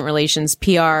relations, government relations,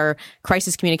 PR,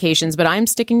 crisis communications, but I'm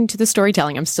sticking to the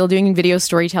storytelling. I'm still doing video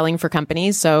storytelling for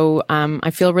companies. So, I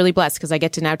feel really blessed because I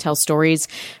get to now tell stories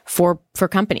for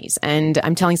companies and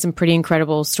I'm telling some pretty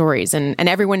incredible stories and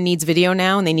everyone needs video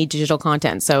now and they need digital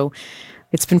content. So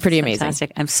it's been pretty amazing.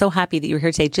 Fantastic. I'm so happy that you're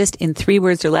here today. Just in 3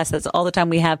 words or less, that's all the time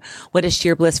we have. What is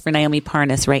sheer bliss for Naomi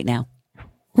Parnas right now?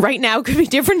 Right now could be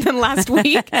different than last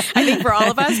week, I think, for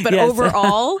all of us. But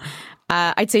overall,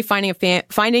 I'd say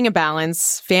finding a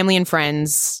balance, family and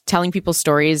friends, telling people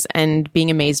stories, and being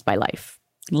amazed by life.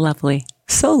 Lovely.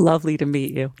 So lovely to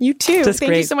meet you. You too. Just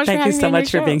Thank great. you so much Thank for having me on your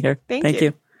show. for being here. Thank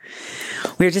you.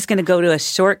 We're just going to go to a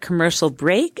short commercial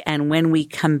break. And when we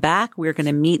come back, we're going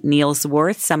to meet Neil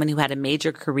Zwarth, someone who had a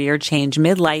major career change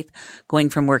midlife, going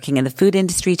from working in the food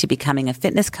industry to becoming a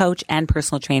fitness coach and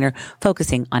personal trainer,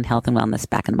 focusing on health and wellness.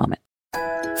 Back in a moment.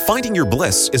 Finding Your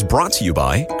Bliss is brought to you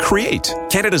by Create,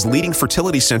 Canada's leading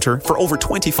fertility centre for over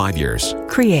 25 years.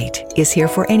 Create is here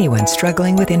for anyone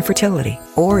struggling with infertility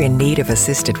or in need of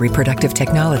assisted reproductive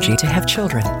technology to have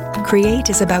children. Create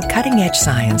is about cutting-edge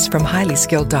science from highly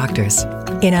skilled doctors.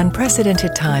 In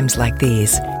unprecedented times like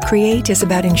these, Create is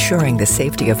about ensuring the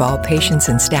safety of all patients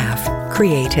and staff.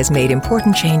 Create has made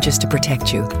important changes to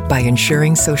protect you by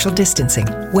ensuring social distancing,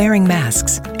 wearing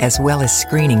masks, as well as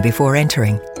screening before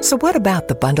entering. So what about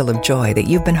the bundle of joy that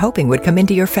you've been hoping would come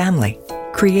into your family?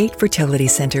 Create Fertility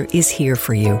Center is here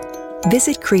for you.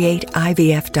 Visit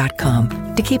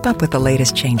createivf.com to keep up with the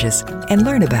latest changes and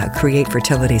learn about Create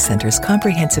Fertility Center's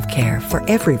comprehensive care for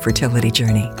every fertility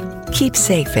journey. Keep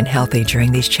safe and healthy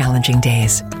during these challenging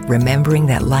days, remembering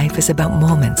that life is about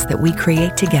moments that we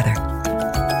create together.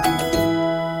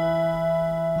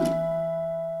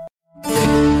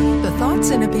 The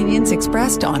thoughts and opinions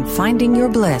expressed on Finding Your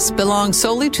Bliss belong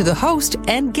solely to the host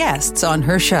and guests on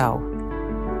her show.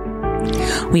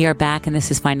 We are back, and this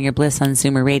is Finding Your Bliss on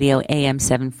Zoomer Radio, AM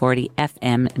 740,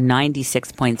 FM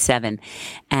 96.7.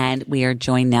 And we are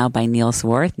joined now by Neil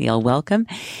Zwarth. Neil, welcome.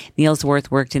 Neil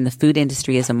Zwarth worked in the food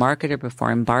industry as a marketer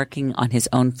before embarking on his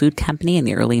own food company in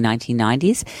the early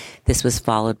 1990s. This was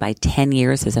followed by 10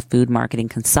 years as a food marketing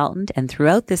consultant. And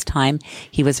throughout this time,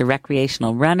 he was a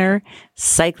recreational runner,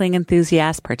 cycling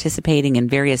enthusiast, participating in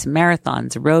various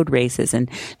marathons, road races, and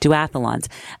duathlons.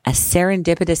 A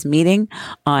serendipitous meeting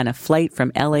on a flight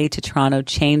from LA to Toronto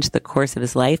changed the course of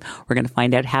his life. We're going to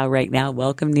find out how right now.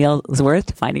 Welcome, Neil Zwarth,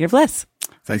 to Finding Your Bliss.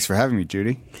 Thanks for having me,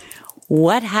 Judy.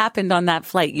 What happened on that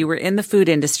flight? You were in the food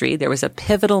industry. There was a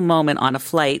pivotal moment on a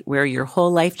flight where your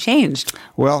whole life changed.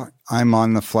 Well, I'm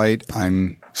on the flight.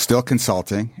 I'm still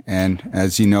consulting. And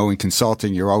as you know, in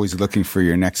consulting, you're always looking for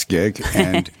your next gig.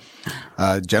 And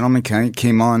a gentleman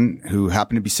came on who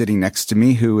happened to be sitting next to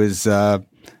me, who is a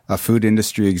food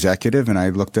industry executive. And I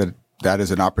looked at that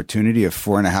as an opportunity of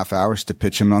 4.5 hours to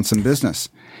pitch him on some business.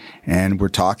 And we're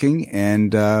talking,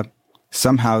 and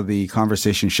somehow the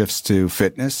conversation shifts to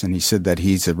fitness, and he said that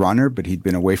he's a runner, but he'd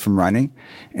been away from running,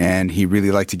 and he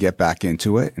really liked to get back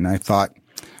into it. And I thought,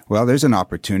 well, there's an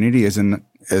opportunity as in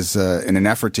an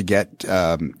effort to get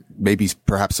maybe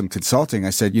perhaps some consulting.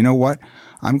 I said, you know what?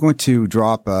 I'm going to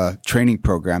drop a training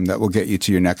program that will get you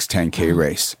to your next 10K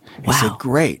race. He said,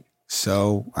 great.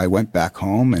 So I went back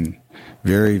home and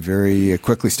very, very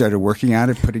quickly started working at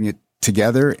it, putting it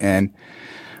together. And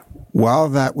while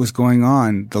that was going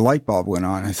on, the light bulb went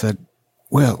on. I said,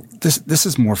 well, this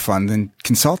is more fun than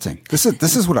consulting. This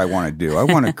is what I want to do. I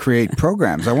want to create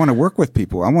programs. I want to work with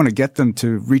people. I want to get them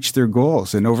to reach their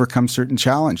goals and overcome certain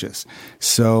challenges.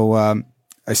 So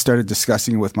I started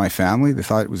discussing it with my family. They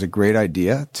thought it was a great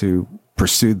idea to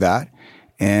pursue that.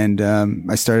 And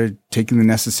I started taking the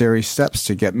necessary steps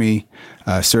to get me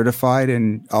certified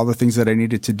and all the things that I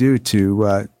needed to do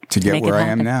to get where I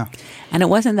am now. And it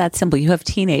wasn't that simple. You have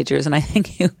teenagers, and I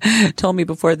think you told me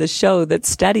before the show that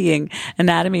studying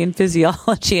anatomy and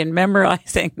physiology and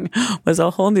memorizing was a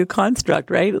whole new construct,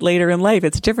 right? Later in life.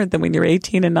 It's different than when you're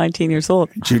 18 and 19 years old.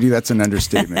 Judy, that's an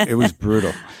understatement. It was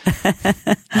brutal.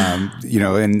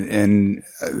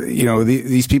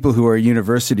 These people who are at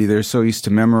university, they're so used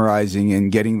to memorizing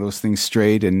and getting those things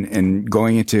straight and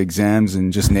going into exams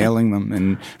and just nailing them.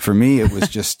 And for me, it was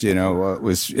just, it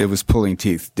was pulling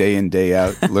teeth day in, day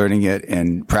out, learning it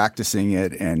and practicing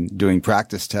it and doing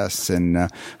practice tests, and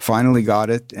finally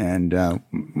got it. And a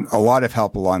lot of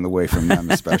help along the way from them,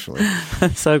 especially.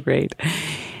 So great.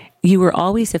 You were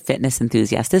always a fitness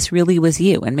enthusiast. This really was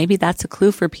you. And maybe that's a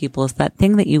clue for people, is that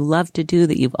thing that you love to do,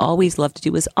 that you've always loved to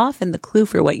do, is often the clue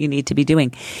for what you need to be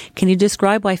doing. Can you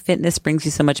describe why fitness brings you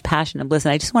so much passion and bliss?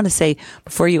 And I just want to say,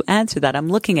 before you answer that, I'm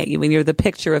looking at you and you're the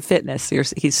picture of fitness.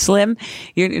 He's slim.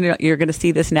 You're going to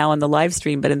see this now on the live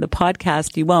stream, but in the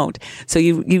podcast, you won't. So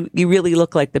you really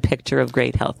look like the picture of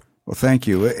great health. Well, thank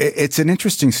you. It's an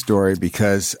interesting story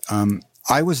because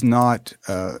I was not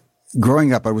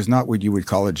growing up, I was not what you would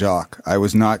call a jock. I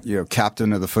was not,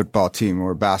 captain of the football team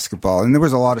or basketball. And there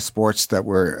was a lot of sports that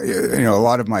were, a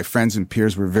lot of my friends and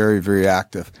peers were very, very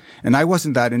active. And I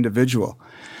wasn't that individual.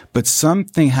 But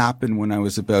something happened when I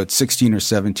was about 16 or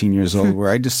 17 years old where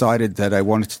I decided that I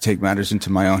wanted to take matters into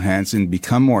my own hands and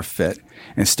become more fit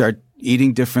and start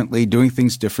eating differently, doing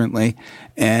things differently.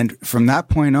 And from that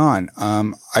point on,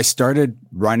 I started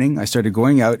running. I started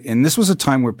going out. And this was a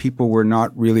time where people were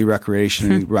not really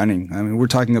recreationally running. I mean, we're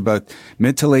talking about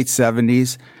mid to late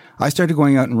 70s. I started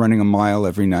going out and running a mile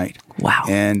every night. Wow.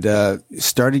 And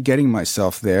started getting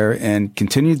myself there and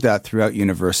continued that throughout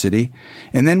university.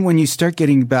 And then when you start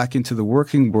getting back into the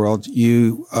working world,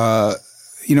 you're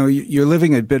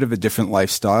living a bit of a different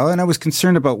lifestyle. And I was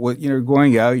concerned about you're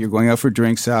going out for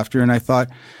drinks after. And I thought,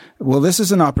 well, this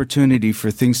is an opportunity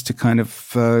for things to kind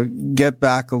of get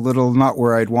back a little, not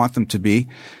where I'd want them to be.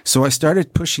 So I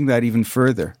started pushing that even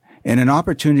further. And an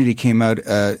opportunity came out.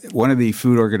 One of the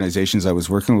food organizations I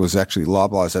was working with was actually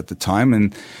Loblaws at the time.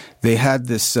 And they had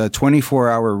this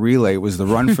 24-hour relay. It was the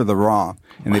Run for the Raw.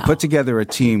 And they put together a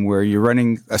team where you're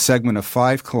running a segment of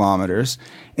 5 kilometers.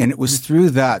 And it was through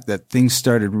that things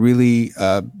started really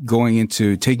going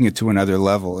into taking it to another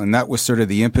level. And that was sort of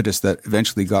the impetus that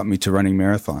eventually got me to running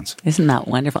marathons. Isn't that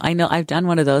wonderful? I know I've done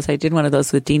one of those. I did one of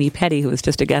those with Deanie Petty, who was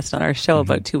just a guest on our show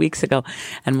about 2 weeks ago.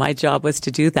 And my job was to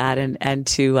do that and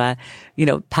to,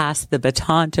 pass the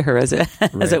baton to her as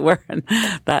it were. And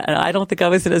I don't think I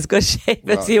was in as good shape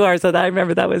as you are. So I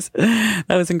remember that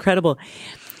was incredible.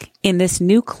 In this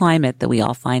new climate that we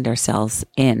all find ourselves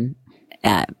in,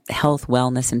 health,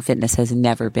 wellness, and fitness has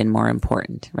never been more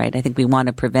important, right? I think we want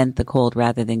to prevent the cold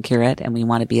rather than cure it, and we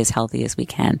want to be as healthy as we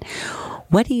can.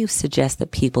 What do you suggest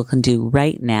that people can do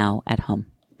right now at home?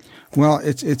 Well,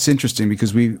 it's interesting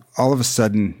because we all of a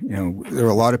sudden, there are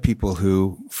a lot of people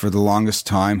who for the longest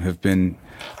time have been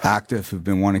active, who've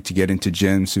been wanting to get into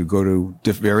gyms, who go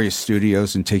to various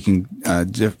studios and taking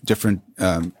different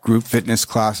group fitness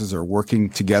classes or working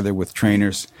together with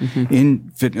trainers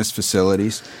in fitness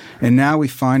facilities. And now we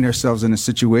find ourselves in a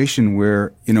situation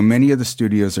where, many of the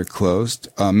studios are closed.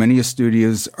 Many of the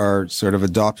studios are sort of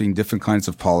adopting different kinds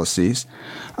of policies.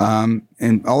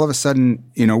 And all of a sudden,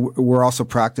 we're also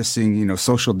practicing,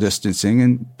 social distancing,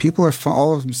 and people are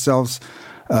all of themselves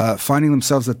finding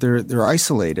themselves that they're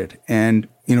isolated. And,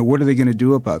 what are they going to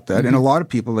do about that? Mm-hmm. And a lot of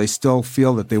people, they still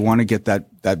feel that they want to get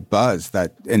that buzz,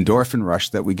 that endorphin rush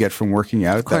that we get from working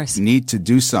out, that need to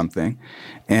do something.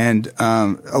 And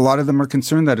a lot of them are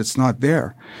concerned that it's not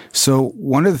there. So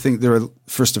one of the things, there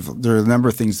are a number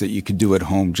of things that you could do at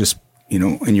home, just,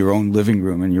 in your own living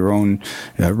room, in your own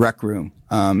rec room,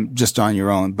 just on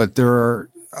your own. But there are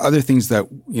other things that,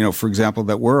 for example,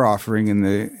 that we're offering in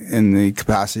the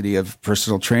capacity of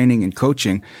personal training and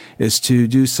coaching is to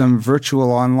do some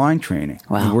virtual online training.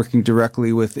 Wow. And working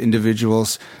directly with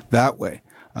individuals that way.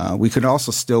 We could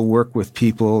also still work with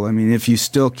people. I mean, if you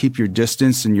still keep your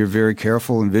distance and you're very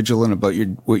careful and vigilant about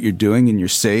what you're doing, and you're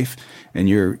safe, and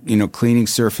you're, cleaning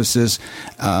surfaces,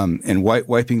 and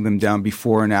wiping them down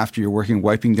before and after you're working,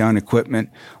 wiping down equipment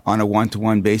on a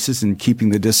one-to-one basis and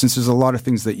keeping the distance. There's a lot of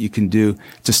things that you can do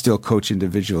to still coach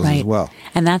individuals as well.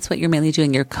 And that's what you're mainly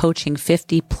doing. You're coaching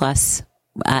 50 plus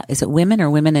is it women or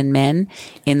women and men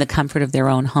in the comfort of their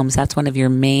own homes? That's one of your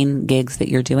main gigs that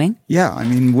you're doing? Yeah. I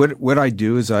mean, what I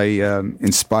do is I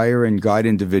inspire and guide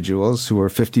individuals who are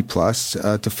 50 plus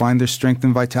to find their strength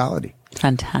and vitality.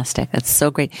 Fantastic. That's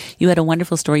so great. You had a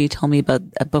wonderful story you told me about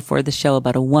before the show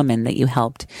about a woman that you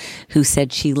helped who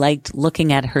said she liked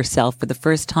looking at herself for the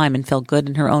first time and felt good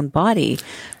in her own body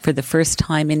for the first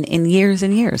time in years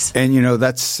and years. And,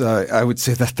 that's, I would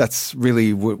say that's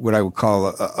really what I would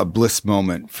call a bliss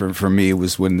moment for me,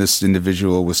 was when this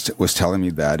individual was telling me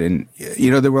that. And,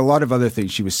 there were a lot of other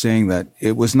things she was saying, that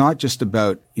it was not just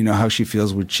about, how she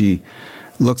feels when she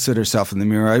looks at herself in the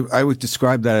mirror. I would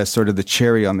describe that as sort of the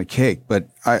cherry on the cake. But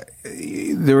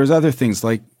there was other things,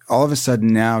 like all of a sudden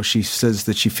now she says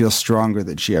that she feels stronger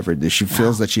than she ever did. She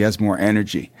feels that she has more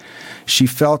energy. She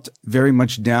felt very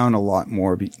much down a lot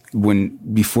more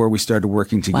before we started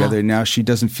working together. Wow. Now she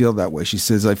doesn't feel that way. She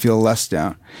says, I feel less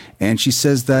down. And she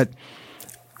says that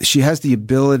she has the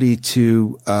ability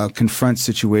to confront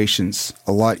situations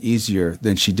a lot easier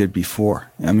than she did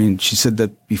before. I mean, she said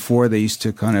that before they used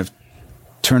to kind of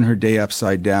turn her day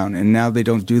upside down, and now they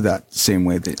don't do that the same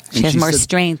way. She has more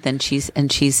strength, and she's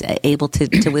able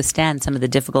to withstand some of the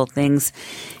difficult things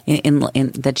in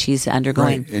that she's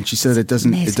undergoing. Right. And she said it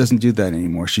doesn't do that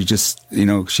anymore. She just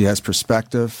she has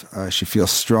perspective. She feels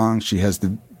strong. She has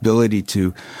the ability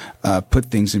to put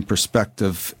things in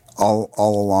perspective all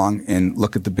along and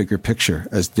look at the bigger picture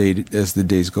as the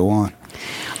days go on.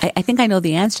 I think I know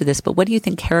the answer to this, but what do you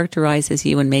think characterizes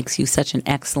you and makes you such an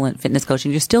excellent fitness coach?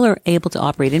 And you still are able to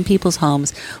operate in people's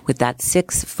homes with that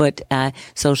 6-foot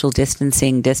social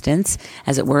distancing distance,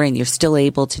 as it were, and you're still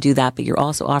able to do that, but you're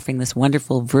also offering this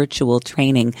wonderful virtual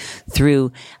training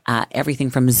through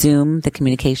everything from Zoom, the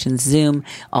communications Zoom,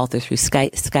 all through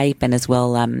Skype, and as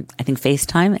well, I think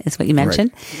FaceTime is what you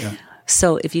mentioned. Right. Yeah.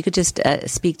 So if you could just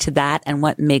speak to that and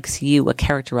what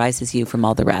characterizes you from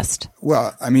all the rest.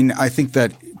 Well, I mean, I think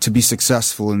that to be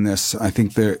successful in this, I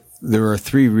think there are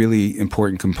 3 really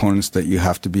important components that you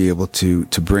have to be able to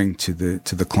bring to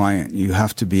the client. You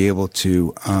have to be able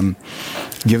to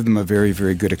give them a very,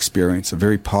 very good experience, a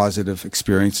very positive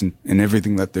experience in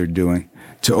everything that they're doing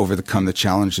to overcome the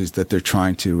challenges that they're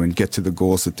trying to and get to the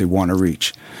goals that they want to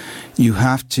reach. You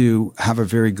have to have a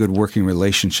very good working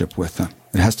relationship with them.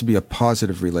 It has to be a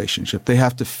positive relationship. They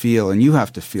have to feel, and you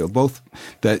have to feel, both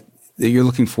that you're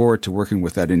looking forward to working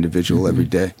with that individual every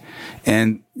day.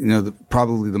 And,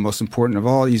 probably the most important of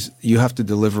all is you have to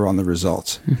deliver on the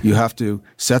results. You have to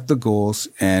set the goals,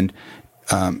 and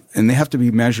they have to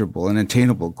be measurable and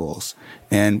attainable goals,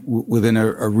 and within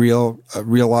a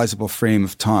realizable frame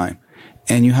of time.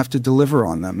 And you have to deliver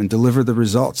on them and deliver the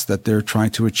results that they're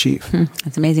trying to achieve.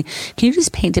 That's amazing. Can you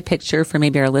just paint a picture for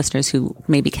maybe our listeners who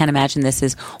maybe can't imagine this,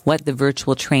 is what the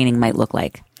virtual training might look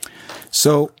like?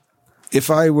 So if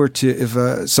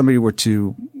somebody were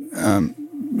to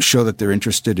show that they're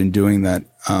interested in doing that,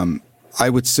 I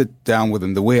would sit down with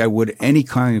them the way I would any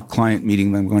kind of client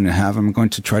meeting that I'm going to have. I'm going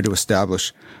to try to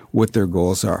establish what their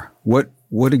goals are. What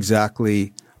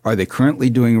exactly are they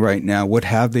currently doing right now? What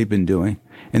have they been doing?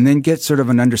 And then get sort of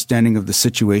an understanding of the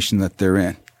situation that they're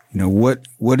in.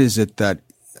 What is it that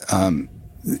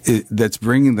that's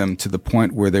bringing them to the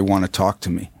point where they want to talk to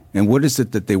me? And what is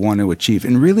it that they want to achieve?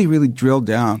 And really, really drill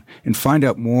down and find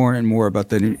out more and more about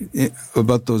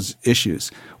those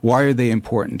issues. Why are they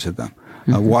important to them?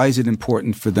 Why is it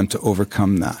important for them to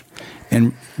overcome that?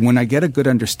 And when I get a good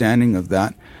understanding of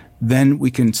that, then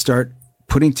we can start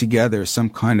putting together some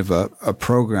kind of a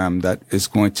program that is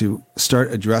going to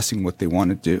start addressing what they want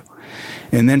to do.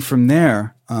 And then from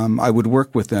there, I would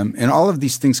work with them, and all of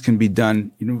these things can be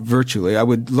done, virtually. I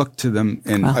would look to them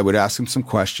and I would ask them some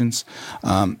questions.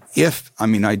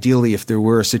 Ideally, if there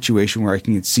were a situation where I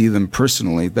can see them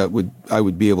personally, I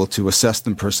would be able to assess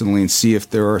them personally and see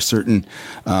if there are certain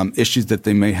issues that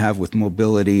they may have with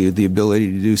mobility, the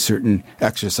ability to do certain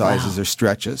exercises or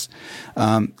stretches.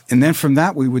 And then from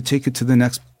that, we would take it to the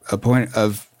next point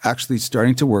of actually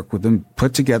starting to work with them,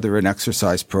 put together an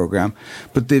exercise program.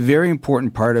 But the very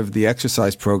important part of the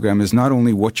exercise program is not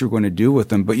only what you're going to do with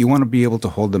them, but you want to be able to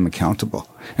hold them accountable.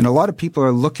 And a lot of people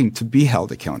are looking to be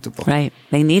held accountable. Right.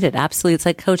 They need it. Absolutely. It's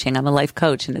like coaching. I'm a life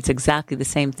coach, and it's exactly the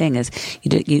same thing as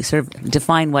you sort of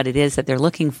define what it is that they're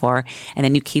looking for, and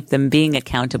then you keep them being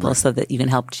accountable so that you can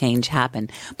help change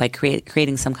happen by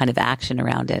creating some kind of action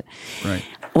around it. Right.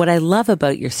 What I love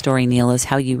about your story, Neil, is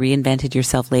how you reinvented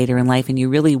yourself later in life and you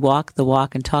really walk the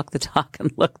walk and talk the talk and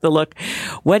look the look.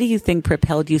 What do you think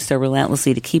propelled you so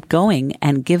relentlessly to keep going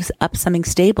and give up something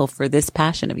stable for this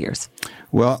passion of yours?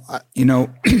 Well,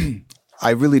 I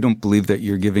really don't believe that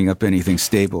you're giving up anything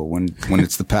stable when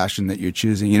it's the passion that you're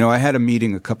choosing. I had a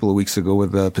meeting a couple of weeks ago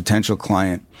with a potential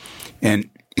client, and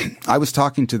I was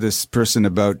talking to this person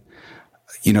about,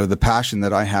 the passion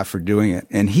that I have for doing it.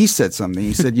 And he said something.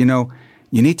 He said,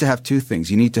 you need to have two things.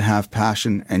 You need to have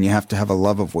passion and you have to have a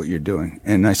love of what you're doing.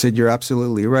 And I said, you're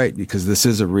absolutely right, because this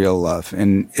is a real love.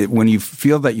 And when you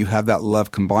feel that you have that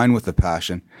love combined with the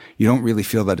passion, you don't really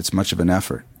feel that it's much of an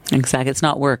effort. Exactly. It's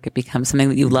not work. It becomes something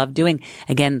that you love doing.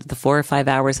 Again, the 4 or 5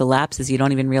 hours elapses. You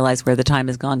don't even realize where the time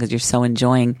has gone because you're so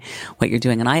enjoying what you're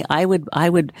doing. And I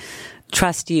would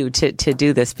trust you to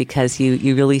do this because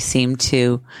you really seem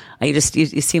to, you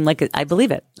seem like, I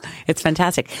believe it. It's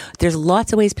fantastic. There's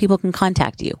lots of ways people can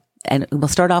contact you, and we'll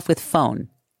start off with phone.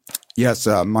 Yes,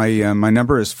 my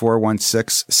number is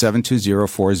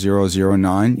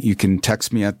 416-720-4009. You can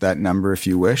text me at that number if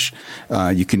you wish.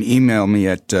 You can email me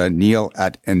at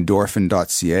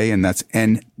neil@endorphin.ca, and that's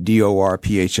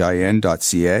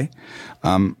NDORPHIN.ca.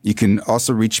 You can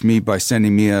also reach me by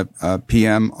sending me a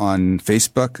PM on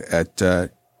Facebook at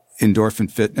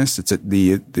Endorphin Fitness. It's at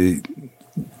the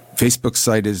Facebook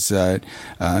site is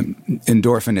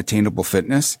Endorphin Attainable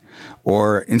Fitness,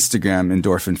 or Instagram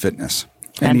Endorphin Fitness.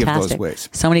 Fantastic. Any of those ways.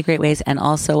 So many great ways. And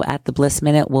also at the Bliss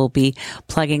Minute, we'll be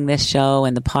plugging this show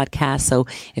and the podcast. So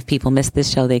if people miss this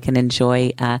show, they can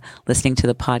enjoy listening to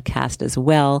the podcast as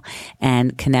well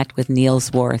and connect with Neil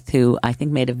Zwarth, who I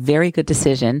think made a very good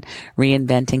decision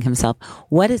reinventing himself.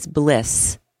 What is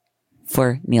bliss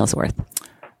for Neil Zwarth?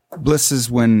 Bliss is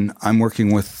when I'm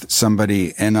working with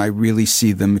somebody and I really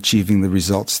see them achieving the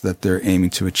results that they're aiming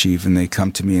to achieve, and they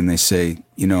come to me and they say,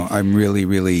 I'm really,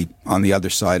 really on the other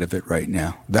side of it right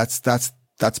now. That's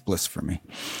bliss for me.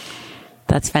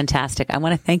 That's fantastic. I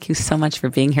want to thank you so much for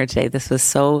being here today. This was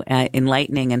so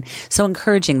enlightening and so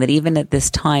encouraging that even at this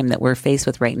time that we're faced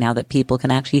with right now, that people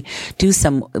can actually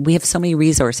we have so many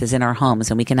resources in our homes,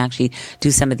 and we can actually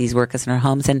do some of these workouts in our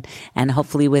homes, and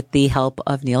hopefully with the help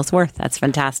of Neil Zwarth. That's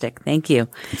fantastic. Thank you.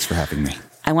 Thanks for having me.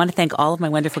 I want to thank all of my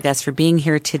wonderful guests for being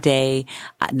here today.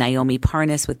 Naomi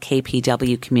Parnas with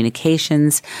KPW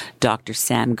Communications, Dr.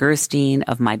 Sam Gerstein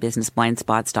of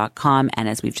MyBusinessBlindSpots.com, and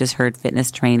as we've just heard, fitness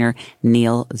trainer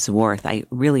Neil Zwarth. I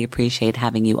really appreciate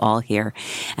having you all here.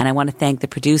 And I want to thank the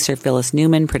producer, Phyllis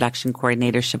Newman, production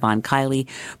coordinator, Siobhan Kiley,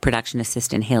 production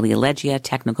assistant, Haley Allegia,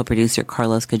 technical producer,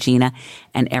 Carlos Cagina,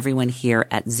 and everyone here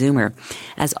at Zoomer.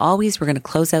 As always, we're going to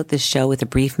close out this show with a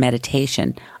brief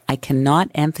meditation. I cannot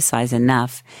emphasize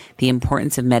enough the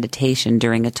importance of meditation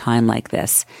during a time like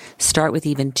this. Start with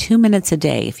even 2 minutes a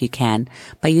day, if you can,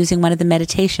 by using one of the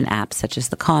meditation apps, such as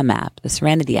the Calm app, the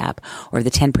Serenity app, or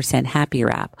the 10% Happier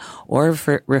app, or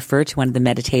refer to one of the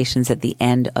meditations at the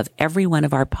end of every one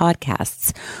of our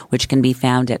podcasts, which can be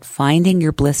found at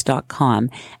findingyourbliss.com,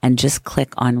 and just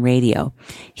click on radio.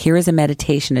 Here is a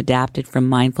meditation adapted from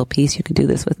Mindful Peace. You can do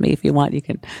this with me if you want. You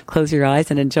can close your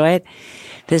eyes and enjoy it.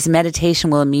 This meditation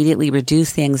will immediately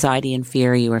reduce the anxiety and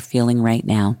fear you are feeling right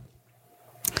now.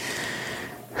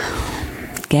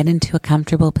 Get into a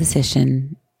comfortable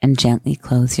position and gently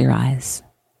close your eyes.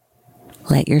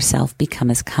 Let yourself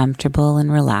become as comfortable and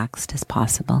relaxed as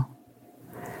possible.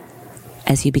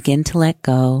 As you begin to let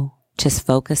go, just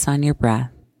focus on your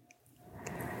breath.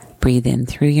 Breathe in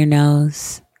through your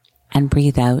nose and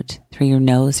breathe out through your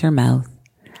nose or mouth,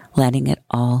 letting it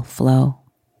all flow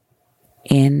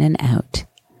in and out,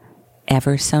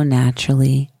 ever so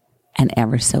naturally and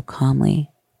ever so calmly.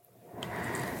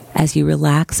 As you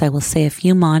relax, I will say a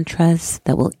few mantras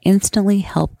that will instantly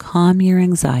help calm your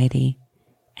anxiety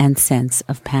and sense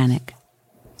of panic.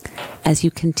 As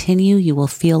you continue, you will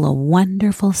feel a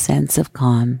wonderful sense of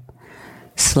calm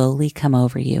slowly come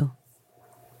over you.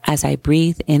 As I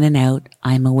breathe in and out,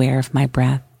 I'm aware of my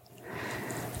breath.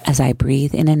 As I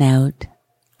breathe in and out,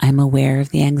 I'm aware of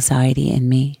the anxiety in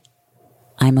me.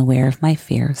 I'm aware of my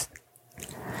fears.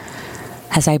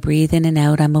 As I breathe in and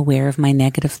out, I'm aware of my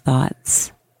negative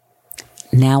thoughts.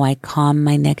 Now I calm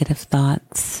my negative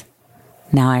thoughts.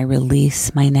 Now I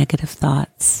release my negative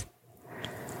thoughts.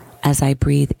 As I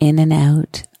breathe in and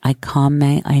out, I calm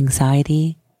my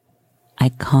anxiety. I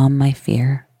calm my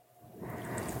fear.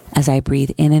 As I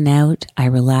breathe in and out, I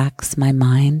relax my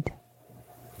mind.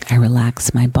 I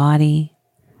relax my body.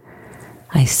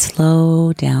 I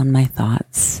slow down my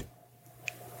thoughts.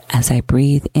 As I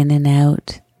breathe in and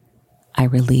out, I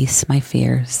release my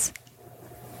fears.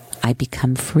 I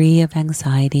become free of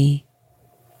anxiety.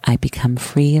 I become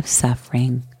free of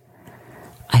suffering.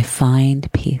 I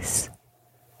find peace.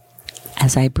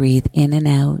 As I breathe in and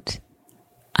out,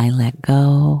 I let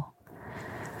go.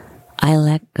 I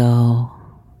let go.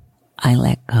 I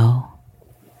let go.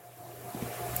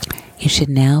 You should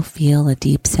now feel a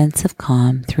deep sense of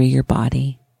calm through your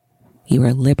body. You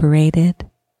are liberated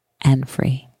and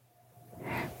free.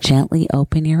 Gently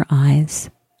open your eyes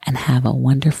and have a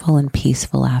wonderful and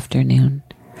peaceful afternoon.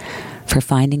 For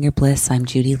Finding Your Bliss, I'm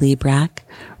Judy Librach,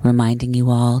 reminding you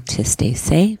all to stay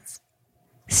safe,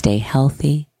 stay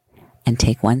healthy, and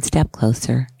take one step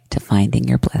closer to finding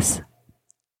your bliss.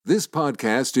 This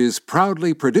podcast is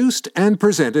proudly produced and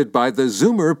presented by the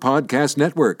Zoomer Podcast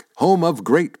Network, home of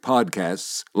great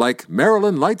podcasts like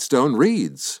Marilyn Lightstone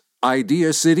Reads,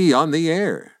 Idea City on the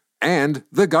Air, and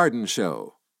The Garden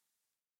Show.